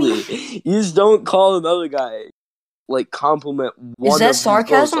you call me? Exactly. You just don't call another guy like compliment one. Is of that these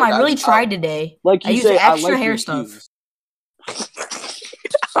sarcasm? girls. I really tried today. Like I you used say, extra I like hair your stuff. shoes.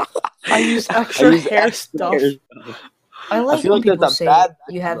 I use extra use hair extra stuff. hair stuff. I like feel when like that's people a say bad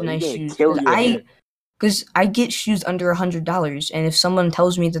thing, you have though. nice You're gonna shoes. kill your hair. Because I get shoes under $100, and if someone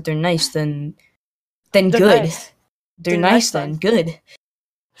tells me that they're nice, then They're good. nice. They're They're nice, nice, then then. good.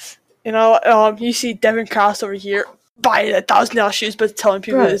 You know, you see Devin Cross over here buying $1,000 shoes, but telling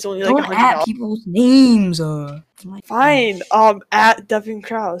people Bruh, it's only like don't at $100. people's names. Fine. At Devin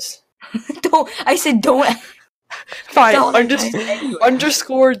Cross. Don't. I said don't. Fine. Don't anyway.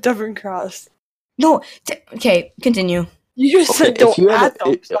 Underscore Devin Cross. No. Okay, continue. You just said if you don't have add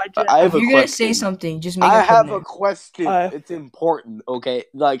them. So I did. I have If a you're gonna question. say something, just make I it from have there. a question. Uh, It's important. Okay,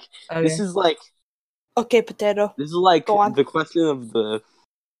 like Okay. this is like Okay, potato. this is like Go on. the question of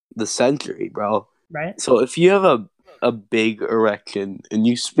the century, bro. Right? So if you have a big erection and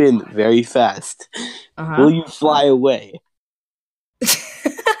you spin very fast, Uh-huh. will you fly away?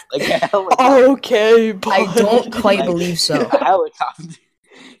 Like a helicopter. Okay, but I don't quite Like believe so. a helicopter.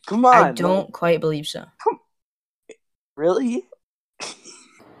 Come on. I don't quite believe so. Really?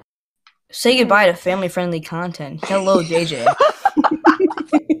 Say goodbye to family-friendly content. Hello, JJ.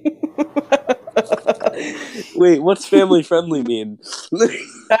 Wait, what's family friendly mean?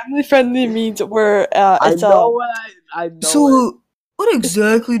 family friendly means where I it's know what I know. So, what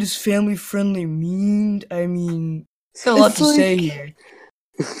exactly does family-friendly mean? I mean, got a lot It's to say like- here.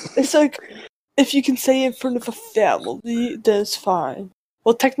 It's like if you can say it in front of a family, then it's fine.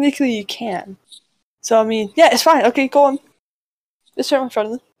 Well, technically you can. So I mean, yeah, it's fine. Okay, go on. It's family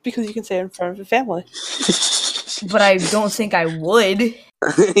friendly because you can say it in front of a family. But I don't think I would.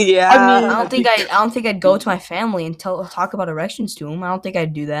 Yeah. I mean- I don't think I'd go to my family and talk about erections to them. I don't think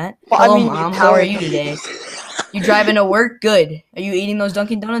I'd do that. Well, I Hello, mean, you Mom. How are could. you today? You driving to work? Good. Are you eating those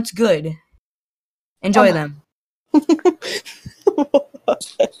Dunkin' Donuts? Good. Enjoy them.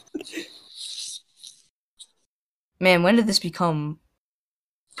 Man, when did this become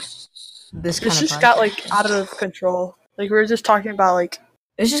this kind This of just podcast? got like out of control. Like we were just talking about like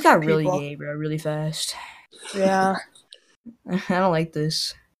This just got really people. gay, bro, really fast. yeah. I don't like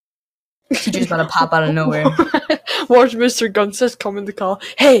this. Teacher's about to pop out of nowhere. Watch Mr. Gunsis come in the call.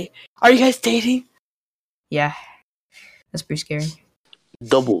 Hey, are you guys dating? Yeah. That's pretty scary.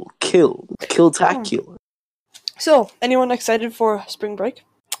 Double kill. Kill-tacular. So, anyone excited for spring break?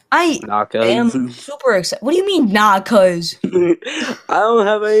 I am super excited. What do you mean, nah, cuz? I don't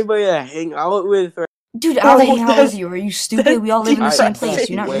have anybody to hang out with. Dude, I'll Oh, hang out that's- with you. Are you stupid? We all live in the that's same depressing. place.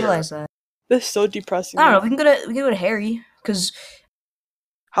 Do you not Where? realize that? That's so depressing. I don't know. We can go to Harry, cause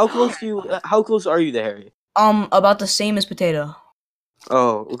How close are you to Harry? about the same as Potato.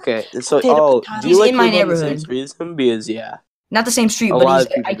 Oh, okay. So, Potato, do He's you like in my live on the same neighborhood. street as him? Because yeah, Not the same street, A but lot he's.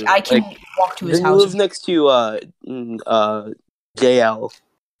 of people do. I can Like, walk to his then you house. live next to JL.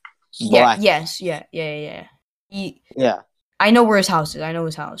 Yeah. Black. Yes. Yeah. Yeah. I know where his house is. I know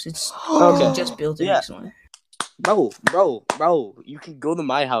his house. It's Okay. he just built it Yeah. recently. Bro, you can go to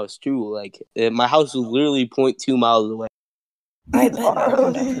my house too. Like, my house is literally 0.2 miles away. I bet. I'll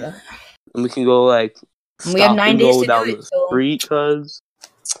come down for that. And we can go, like, And we have stop 9 and days go to down do the it. So street, cuz.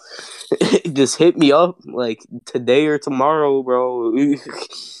 Just hit me up, like, today or tomorrow, bro. bro, I'm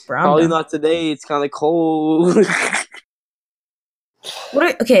Probably down. not today. It's kind of cold.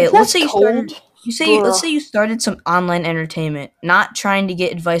 Okay, It's let's not say cold. let's say you started some online entertainment. Not trying to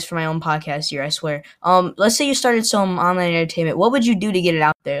get advice for my own podcast here, I swear. Let's say you started some online entertainment. What would you do to get it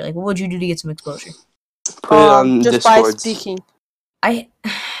out there? Like, what would you do to get some exposure? Put it on just by Discord. speaking. I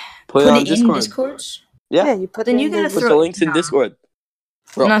Put put it on it in Discord. Discords. Yeah. you put Then it you in gotta the- Put the links in Discord.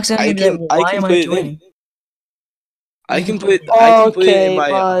 Bro, No, 'cause then they'd be like, well, why am I put it joining? in. I can put it Okay, in my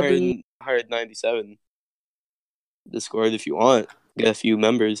buddy. 197 Discord if you want. Get a few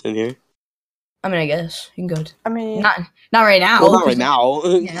members in here. I mean, I guess you can go. I mean, Not right now. Well, not right now.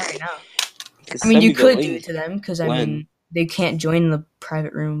 Yeah, not right now. Just I mean, send you me the could do link. it to them because I when. mean they can't join the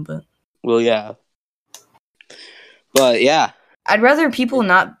private room, but Well, yeah. But yeah, I'd rather people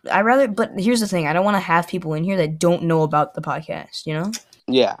not. But here's the thing: I don't want to have people in here that don't know about the podcast. You know?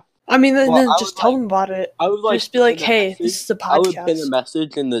 yeah. I mean, then Well, I just would tell like- them about it. I would like Just be like, pin a hey, message- this is a I would pin a podcast.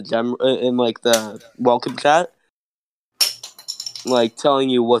 message in the in like the welcome chat, like telling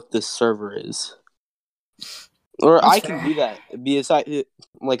you what this server is. Or That's I can fair. do that. Because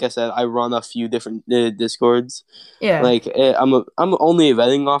like I said, I run a few different Discords. Yeah. Like I'm only a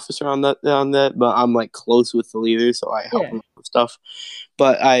vetting officer on that, but I'm like close with the leader, so I help Yeah. him with stuff.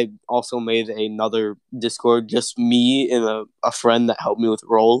 But I also made another Discord, just me and a friend that helped me with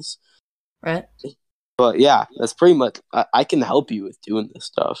roles. Right. But yeah, that's pretty much. I can help you with doing this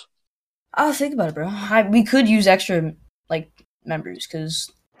stuff. I'll think about it, bro. We could use extra like members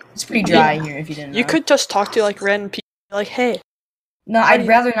because it's pretty dry here. If you didn't know. You could just talk to like random people. Like, hey, No, How do I'd you-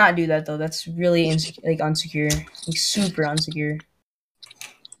 rather not do that though. That's really unsecure, like super unsecure.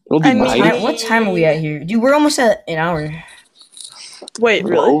 It'll be I mean- nice. What time are we at here, dude? We're almost at an hour. wait,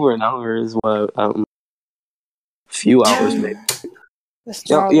 Well, really? over an hour is what a few hours maybe. That's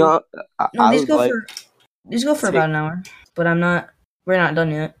You know, not- you know, No, I these would go like. for about an hour. But we're not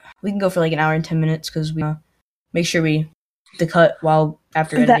done yet. We can go for like an hour and 10 minutes because we make sure we the cut while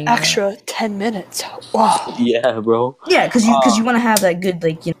after that editing. extra 10 minutes. Wow. Yeah, bro. Yeah, because you want to have that good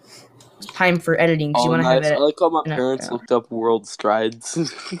like time for editing because you Oh, want to nice. have I it. like how my No, parents no. looked up world strides.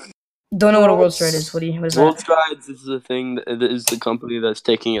 Don't know what a world World stride is. What is World that? Strides is the thing that is the company that's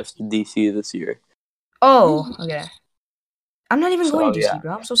taking us to DC this year. Oh, okay. I'm not even So, going to DC, yeah.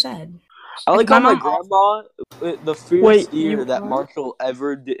 bro. I'm so sad. I like My how my mom grandma, the first Wait, year you that what? Marshall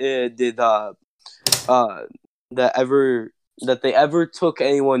ever did that ever that they ever took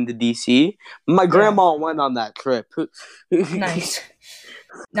anyone to DC, my grandma went on that trip. Nice.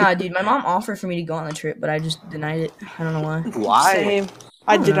 Nah, dude, my mom offered for me to go on the trip, but I just denied it. I don't know why. Why? Same.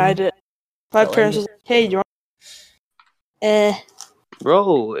 I I don't denied know. it. My Felt parents like was like, "Hey, you want?"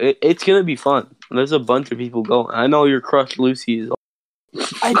 Bro, it's gonna be fun. There's a bunch of people going. I know your crush Lucy is.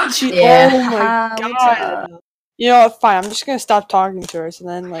 Yeah. Oh my What's god. You know what? Fine. I'm just gonna stop talking to her. So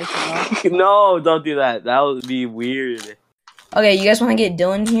then, No, don't do that. That would be weird. Okay, you guys want to get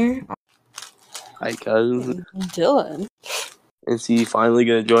Dylan here? Hi, cuz. Dylan. Is he finally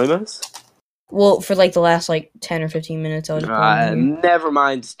gonna join us? Well, for like the last like 10 or 15 minutes, I'll just put him in here. Never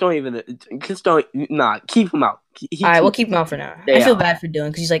mind. Just don't. Nah, keep him out. All right, we'll keep him out for now. I feel bad for Dylan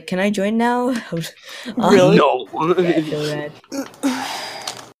because he's like, "Can I join now?" Really? No. Yeah, I feel bad.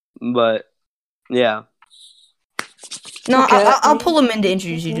 But yeah. No, Okay. I'll pull him in to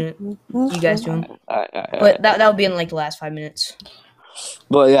introduce you guys to him. But that'll be in like the last 5 minutes.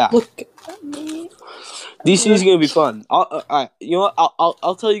 But yeah, Look at me. DC is gonna be fun. All right, you know what?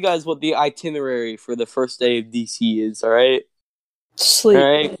 I'll tell you guys what the itinerary for the first day of DC is. All right. Sleep. All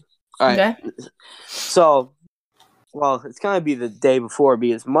right. All right. Okay. So, well, it's gonna be the day before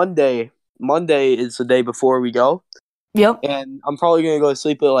because Monday is the day before we go, Yep. and I'm probably gonna go to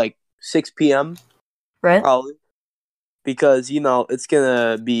sleep at like 6 p.m. Right. probably because it's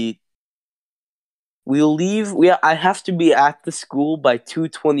gonna be. We'll leave. I have to be at the school by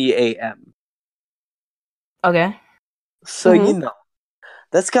 2:20 a.m. Okay. So Mhm.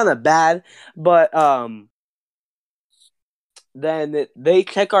 that's kind of bad, but then they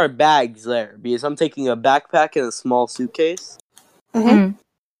check our bags there because I'm taking a backpack and a small suitcase, Mhm.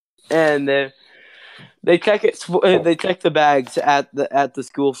 and they check it. They check the bags at the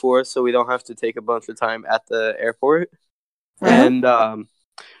school for us, so we don't have to take a bunch of time at the airport. Right. And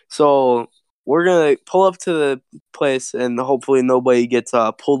so we're gonna pull up to the place, and hopefully nobody gets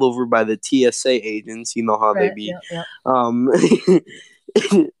pulled over by the TSA agents. You know how they Right. be. Yep.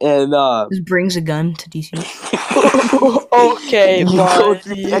 And Just brings a gun to DC. Okay, you go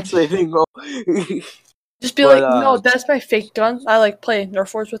through the buddy. X-ray thing, bro. Just be But, like, no, that's my fake gun. I like play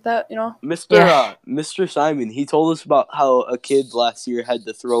Nerf Wars with that. Mr. Simon, he told us about how a kid last year had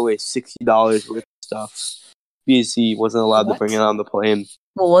to throw away $60 worth of stuff because he wasn't allowed to bring it on the plane.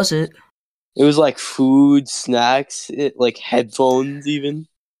 What was it? It was like food, snacks, like headphones. Even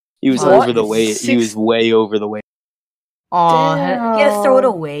he was What? over the weight. He was way over the weight. Aw, you gotta throw it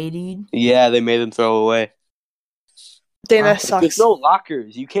Damn. away, dude. Yeah, they made him throw away. Dang, Wow. that There's sucks. no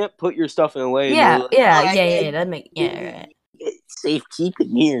lockers. You can't put your stuff in a way. And Yeah, they're like, yeah. That'd make right. It's safe. Keep it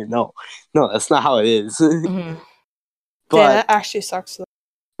here. No, that's not how it is. Mm-hmm. Dang, But that actually sucks. Though.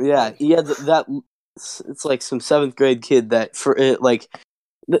 yeah, he had that. It's like some 7th grade kid that for it like,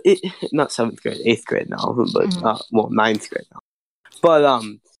 not 7th grade, 8th grade now, but Mhm. 9th grade now. But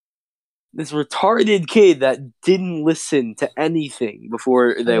this retarded kid that didn't listen to anything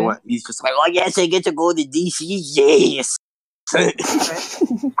before they went. He's just like, oh yes, I get to go to DC. Yes. Right.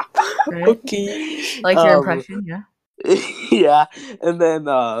 Okay. Like your impression, yeah. Yeah, and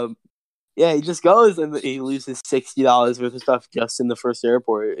then he just goes and he loses $60 worth of stuff just in the first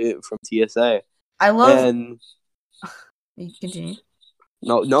airport from TSA. I love. And You continue.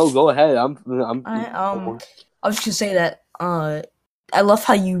 no, go ahead. I'm. I was just gonna say that. I love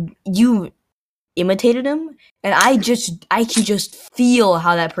how you imitated him, and I can just feel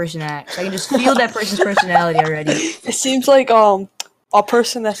how that person acts. I can just feel that person's personality already. It seems like a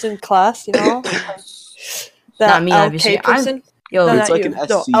person that's in class, that Not me, LK obviously. person. Yo, No, It's not like you. an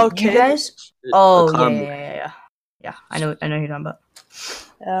No, SC. LK. you guys. Oh yeah. I know who you're talking about.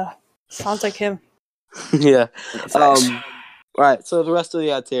 Yeah, sounds like him. Yeah. Facts. Right. So the rest of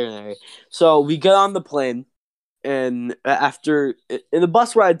the itinerary. So we get on the plane, and after in the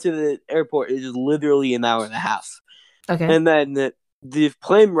bus ride to the airport is literally an hour and a half, Okay. and then the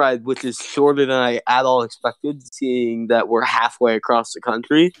plane ride, which is shorter than I at all expected, seeing that we're halfway across the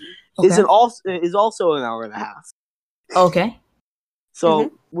country, is also an hour and a half. Okay.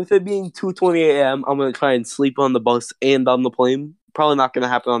 So with it being 2:20 a.m., I'm gonna try and sleep on the bus and on the plane. Probably not gonna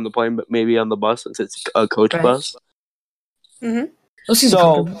happen on the plane, but maybe on the bus since it's a coach bus.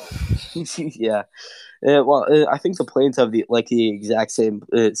 So yeah, I think the planes have the exact same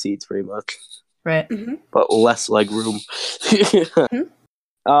seats pretty much, Right. but less leg room.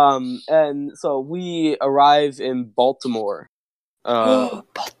 And so we arrive in Baltimore. Baltimore.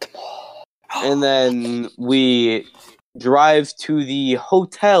 And then we drive to the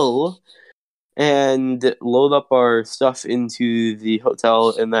hotel and load up our stuff into the hotel,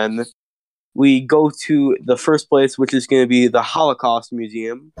 and then we go to the first place, which is going to be the Holocaust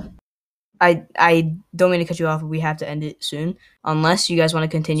Museum. I don't mean to cut you off, but we have to end it soon. Unless you guys want to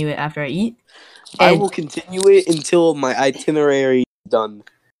continue it after I eat. I will continue it until my itinerary is done.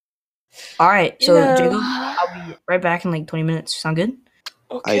 All right, so Yeah. Jacob, I'll be right back in like 20 minutes. Sound good?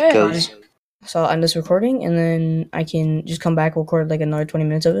 Okay. So I'll end this recording, and then I can just come back, record like another 20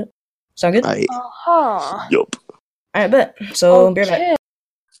 minutes of it. Sound good? Uh-huh. Yup. All right, bet. So be right back.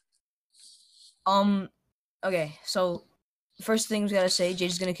 Okay. Okay, so first thing we gotta say,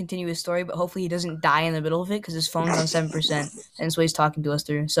 Jay's gonna continue his story, but hopefully he doesn't die in the middle of it because his phone's on 7%, and so he's talking to us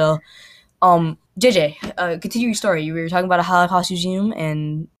through. So, JJ, continue your story. You were talking about a Holocaust museum,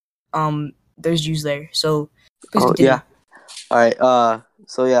 and there's Jews there. So please continue. Yeah. All right.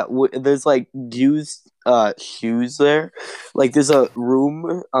 So yeah, there's like Jews shoes there. Like there's a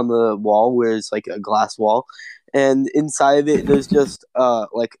room on the wall where it's like a glass wall, and inside of it there's just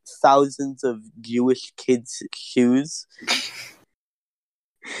like thousands of Jewish kids' shoes.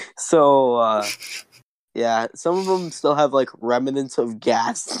 So yeah, some of them still have like remnants of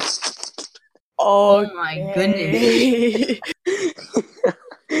gas. Oh my goodness.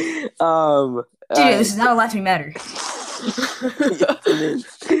 JJ, this is not a laughing matter. Yes, it is.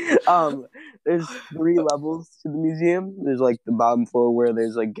 There's 3 levels to the museum. There's like the bottom floor where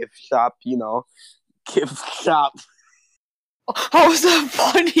there's like gift shop, gift shop. How is that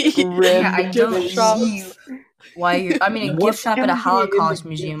funny? Yeah, I don't gift see why you're. I mean, a gift What's shop at a gonna be in the Holocaust gift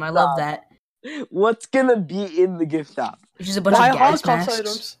museum. I love shop? that. What's gonna be in the gift shop? It's just a bunch Why of gas Holocaust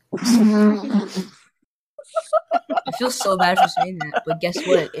masks. items? I feel so bad for saying that, but guess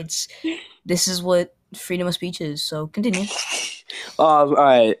what? This is what freedom of speech is. So continue. All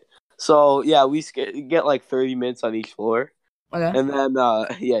right. So yeah, we get like 30 minutes on each floor, Okay. and then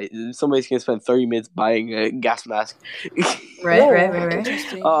somebody's gonna spend 30 minutes buying a gas mask. Right.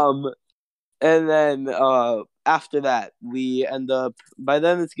 Interesting. And then after that, we end up. By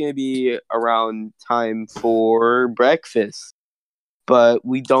then, it's gonna be around time for breakfast, but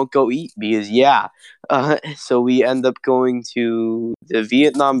we don't go eat because so we end up going to the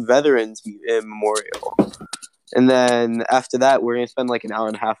Vietnam Veterans Memorial, and then after that, we're gonna spend like an hour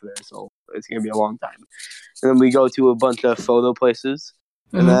and a half there, so it's gonna be a long time. And then we go to a bunch of photo places,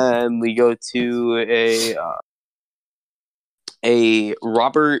 and then we go to a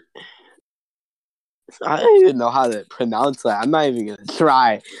Robert. I don't even know how to pronounce that. I'm not even gonna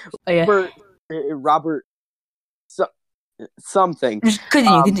try. Oh yeah. Robert something. Just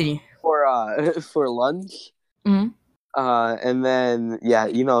continue. For lunch. Mm-hmm. And then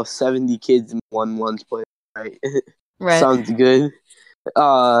 70 kids in one lunch plate. Right. Right. Sounds good.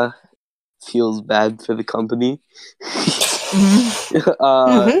 Feels bad for the company.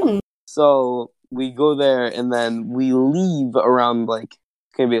 So we go there and then we leave around like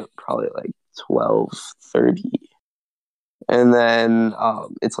it's gonna be probably like 12:30, and then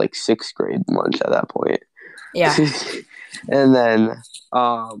it's like 6th grade lunch at that point. Yeah. And then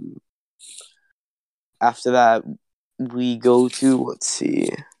after that we go to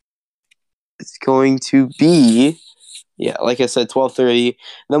it's going to be like I said 12:30.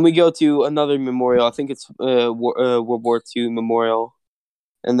 Then we go to another memorial. I think it's World War II memorial,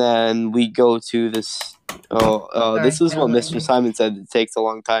 and then we go to this. This is what Mr. Simon said. It takes a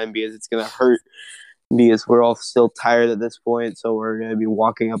long time because it's gonna hurt because we're all still tired at this point. So we're gonna be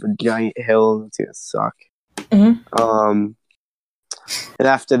walking up a giant hill and it's gonna suck. Mm-hmm. And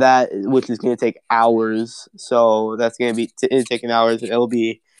after that, which is gonna take hours, so that's gonna be taking hours. It'll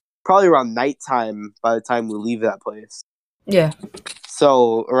be probably around nighttime by the time we leave that place. Yeah.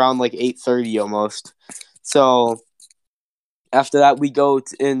 So around like 8:30 almost. So after that, we go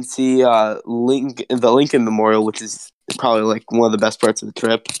and see the Lincoln Memorial, which is probably like one of the best parts of the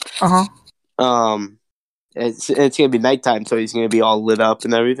trip. It's gonna be nighttime, so he's gonna be all lit up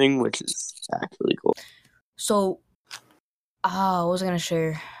and everything, which is actually cool. So, what was I gonna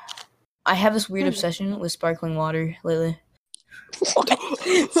share? I have this weird obsession with sparkling water lately.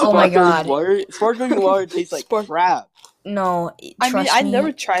 Oh my god! Sparkling water tastes like crap. No, I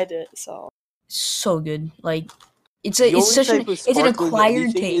never tried it, so good. Like it's an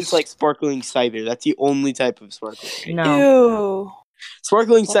acquired taste. It's like sparkling cider. That's the only type of sparkling. No. Ew.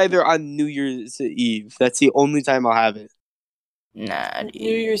 Sparkling cider on New Year's Eve. That's the only time I'll have it. Nah, dude.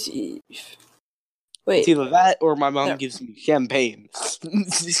 New Year's Eve. Wait. It's either that or my mom gives me champagne.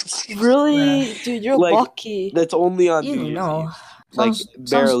 Really? Dude, you're lucky. That's only on New Year's Eve. Like,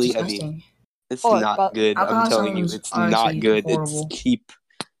 barely any. It's not good. I'm telling you, it's not good. Horrible. It's cheap.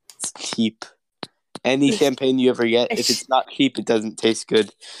 It's cheap. Any champagne you ever get, if it's not cheap, it doesn't taste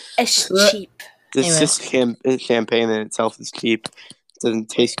good. It's cheap. This champagne in itself is cheap. It doesn't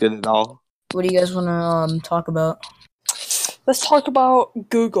taste good at all. What do you guys want to talk about? Let's talk about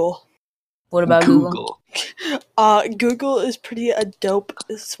Google. What about Google? Google is pretty a dope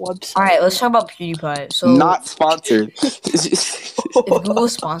website. All right, let's talk about PewDiePie. So, Not sponsored. if Google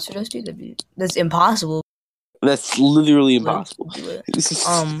sponsored us, dude, that's impossible. That's literally impossible.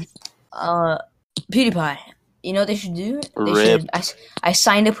 PewDiePie. You know what they should do? They Rip. should. I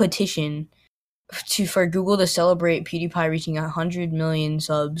signed a petition for Google to celebrate PewDiePie reaching 100 million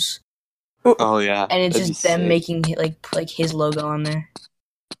subs, Oh yeah. and it's that'd just be them sick. making like his logo on there.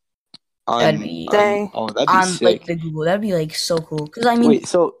 That'd be- be On sick. like the Google, that'd be like so cool. Because I mean, Wait,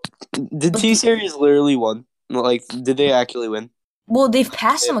 so did T Series literally won? Like, did they actually win? well, they've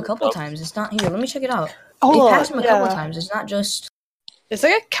passed him a couple Subs. times. It's not here. Let me check it out. Hold They've on, passed him a couple yeah. times. It's not just. It's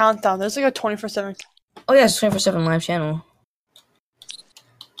like a countdown. There's like a 24/7. Oh yeah, it's 24/7 live channel.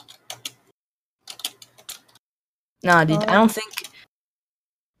 Nah, dude, I don't think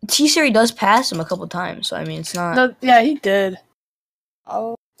T-Series does pass him a couple times. So I mean, it's not. No, yeah, he did.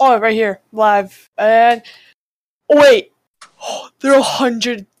 Oh, right here, live, and wait, they're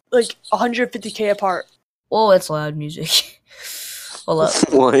 150K apart. Oh, that's loud music. Hold up,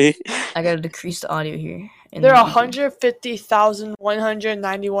 What? I gotta decrease the audio here. And They're then-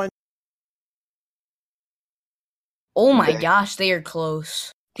 150,191. Oh my gosh, they are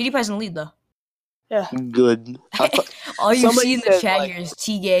close. PewDiePie's in the lead though. Yeah. Good. All you Somebody see in the said, chat like- here is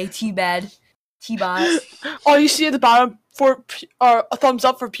T-Gay, T-Bad, T-Bot. All you see at the bottom for a thumbs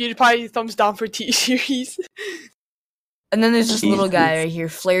up for PewDiePie, thumbs down for T Series. And then there's this little Jesus. guy right here,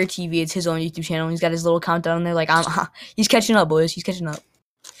 Flare TV. It's his own YouTube channel. He's got his little countdown there. Like, he's catching up, boys. He's catching up.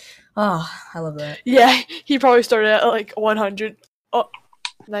 Oh, I love that. Yeah, he probably started at like 100. Oh,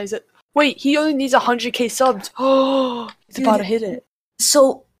 nice. Wait, he only needs 100K subs. Oh, he's Dude. about to hit it.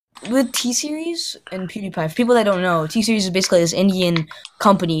 So with T-Series and PewDiePie, for people that don't know, T-Series is basically this Indian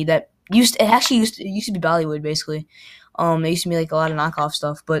company that used to be Bollywood basically. They used to be like a lot of knockoff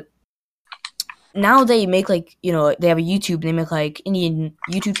stuff, but now they make like, you know, they have a YouTube and they make like Indian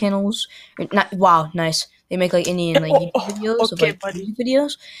YouTube channels. Wow, nice. They make like Indian like YouTube videos of okay, like buddy. music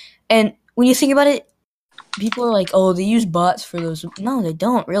videos. And when you think about it, people are like, oh, they use bots for those. No, they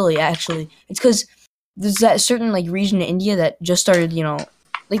don't really actually. It's because there's that certain like region in India that just started, you know,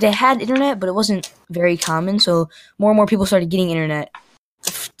 like they had internet, but it wasn't very common. So more and more people started getting internet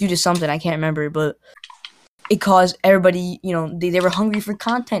due to something I can't remember, but it caused everybody, you know, they were hungry for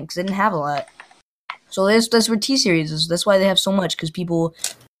content because they didn't have a lot. So that's where T-Series is. That's why they have so much, because people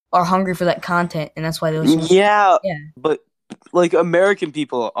are hungry for that content, and that's why they're so much. Yeah, Yeah. but like American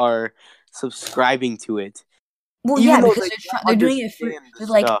people are subscribing to it. Well, Even yeah, though because they they're doing it for understand the they're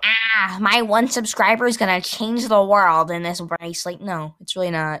like, stuff. my one subscriber is gonna change the world in this race. Like, no, it's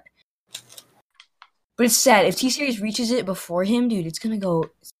really not. But it's sad. If T-Series reaches it before him, dude, it's gonna go.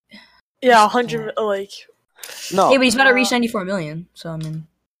 Yeah, 100. Like, No, Hey, but he's about to reach 94 million. So I mean,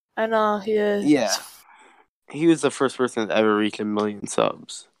 I know he is. yeah, he was the first person to ever reach 1 million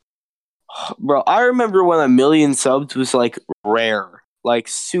subs. Bro, I remember when 1 million subs was like rare, like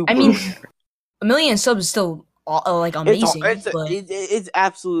super. I mean, rare. 1 million subs is still like amazing, but It's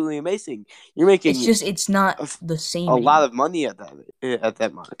absolutely amazing. You're making it's not the same. a lot of money at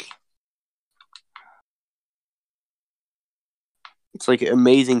that much. It's like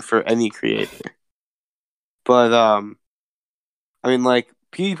amazing for any creator. But I mean, like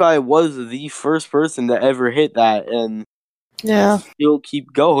PewDiePie was the first person to ever hit that, and Yeah. still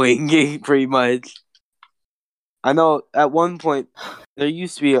keep going, pretty much. I know at one point there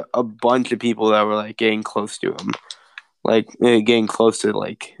used to be a bunch of people that were like getting close to him, like getting close to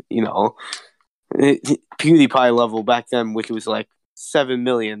like, you know, PewDiePie level back then, which was like 7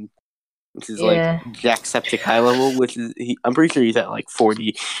 million, which is like Jacksepticeye level, which is I'm pretty sure he's at like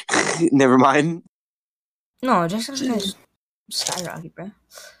 40. Never mind. No, Jacksepticeye's skyrocket, bro.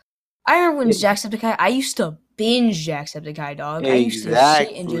 I remember when Jacksepticeye, I used to binge Jacksepticeye, dog. I used to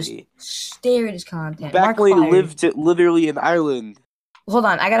sit and just stare at his content. Back when he lived literally in Ireland. Hold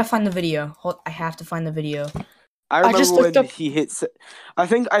on, I gotta find the video. I have to find the video. I remember just looked when up- he hit. I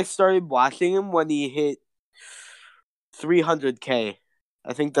think I started watching him when he hit 300K.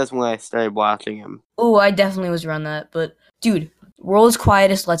 I think that's when I started watching him. Oh, I definitely was around that. But dude, World's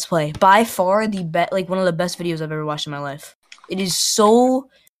Quietest Let's Play, by far like one of the best videos I've ever watched in my life. It is so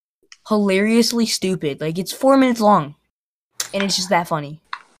hilariously stupid. Like, it's 4 minutes long, and it's just that funny.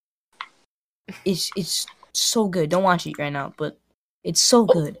 It's so good. Don't watch it right now, but it's so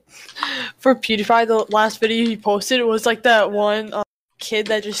good. For PewDiePie, the last video he posted was like that one kid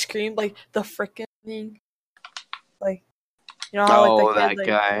that just screamed like the frickin' thing. Like, you know how like that kid,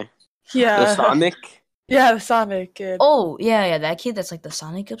 guy. Yeah. The Sonic? Yeah, the Sonic kid. Oh, yeah, that kid that's like the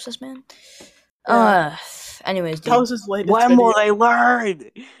Sonic obsessed man. Yeah. Anyways, That dude, was his latest When video. will they learn?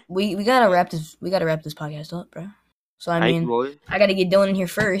 we gotta wrap this podcast up, bro. So I mean, boy. I gotta get Dylan in here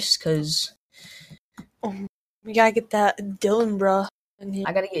first, cause We gotta get that Dylan, bro. In here.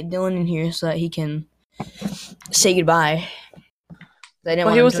 I gotta get Dylan in here so that he can say goodbye. I didn't But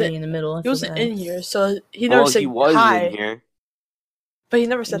want he him wasn't. joining in the middle. I He feel wasn't bad. in here, so he never Well, said he was hi. in here. But he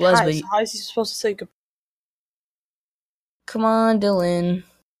never said was, hi. but So how is he supposed to say goodbye? Come on, Dylan.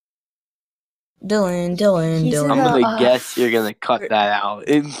 Dylan. He's I'm in Dylan. gonna guess you're gonna cut that out.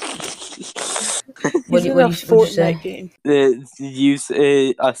 What He's in a what'd you say? Fortnite game. You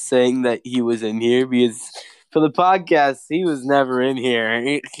say us saying that he was in here because for the podcast he was never in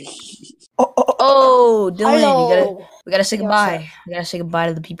here. Oh, Dylan, Hello. we gotta say Yeah, goodbye. We gotta say goodbye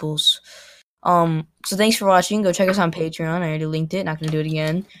to the peoples. So thanks for watching. Go check us on Patreon. I already linked it. Not gonna do it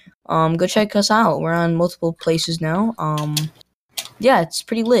again. Go check us out. We're on multiple places now. Yeah, it's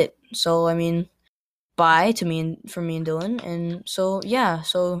pretty lit. So I mean, bye to me and from me and Dylan. And so yeah,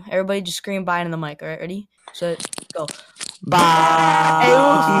 so everybody just scream bye into the mic. All right, ready? So go. Bye.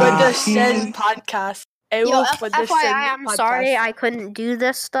 Eoof with the said podcast. Yo, Eoof with the FYI, said I'm podcast. sorry I couldn't do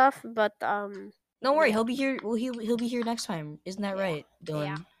this stuff, but Don't worry, he'll be here. Well, he'll be here next time. Isn't that right,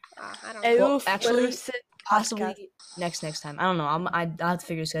 Dylan? I don't know. Well, Eoof actually, with the said possibly podcast. next time. I don't know. I'll have to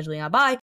figure scheduling out. Bye.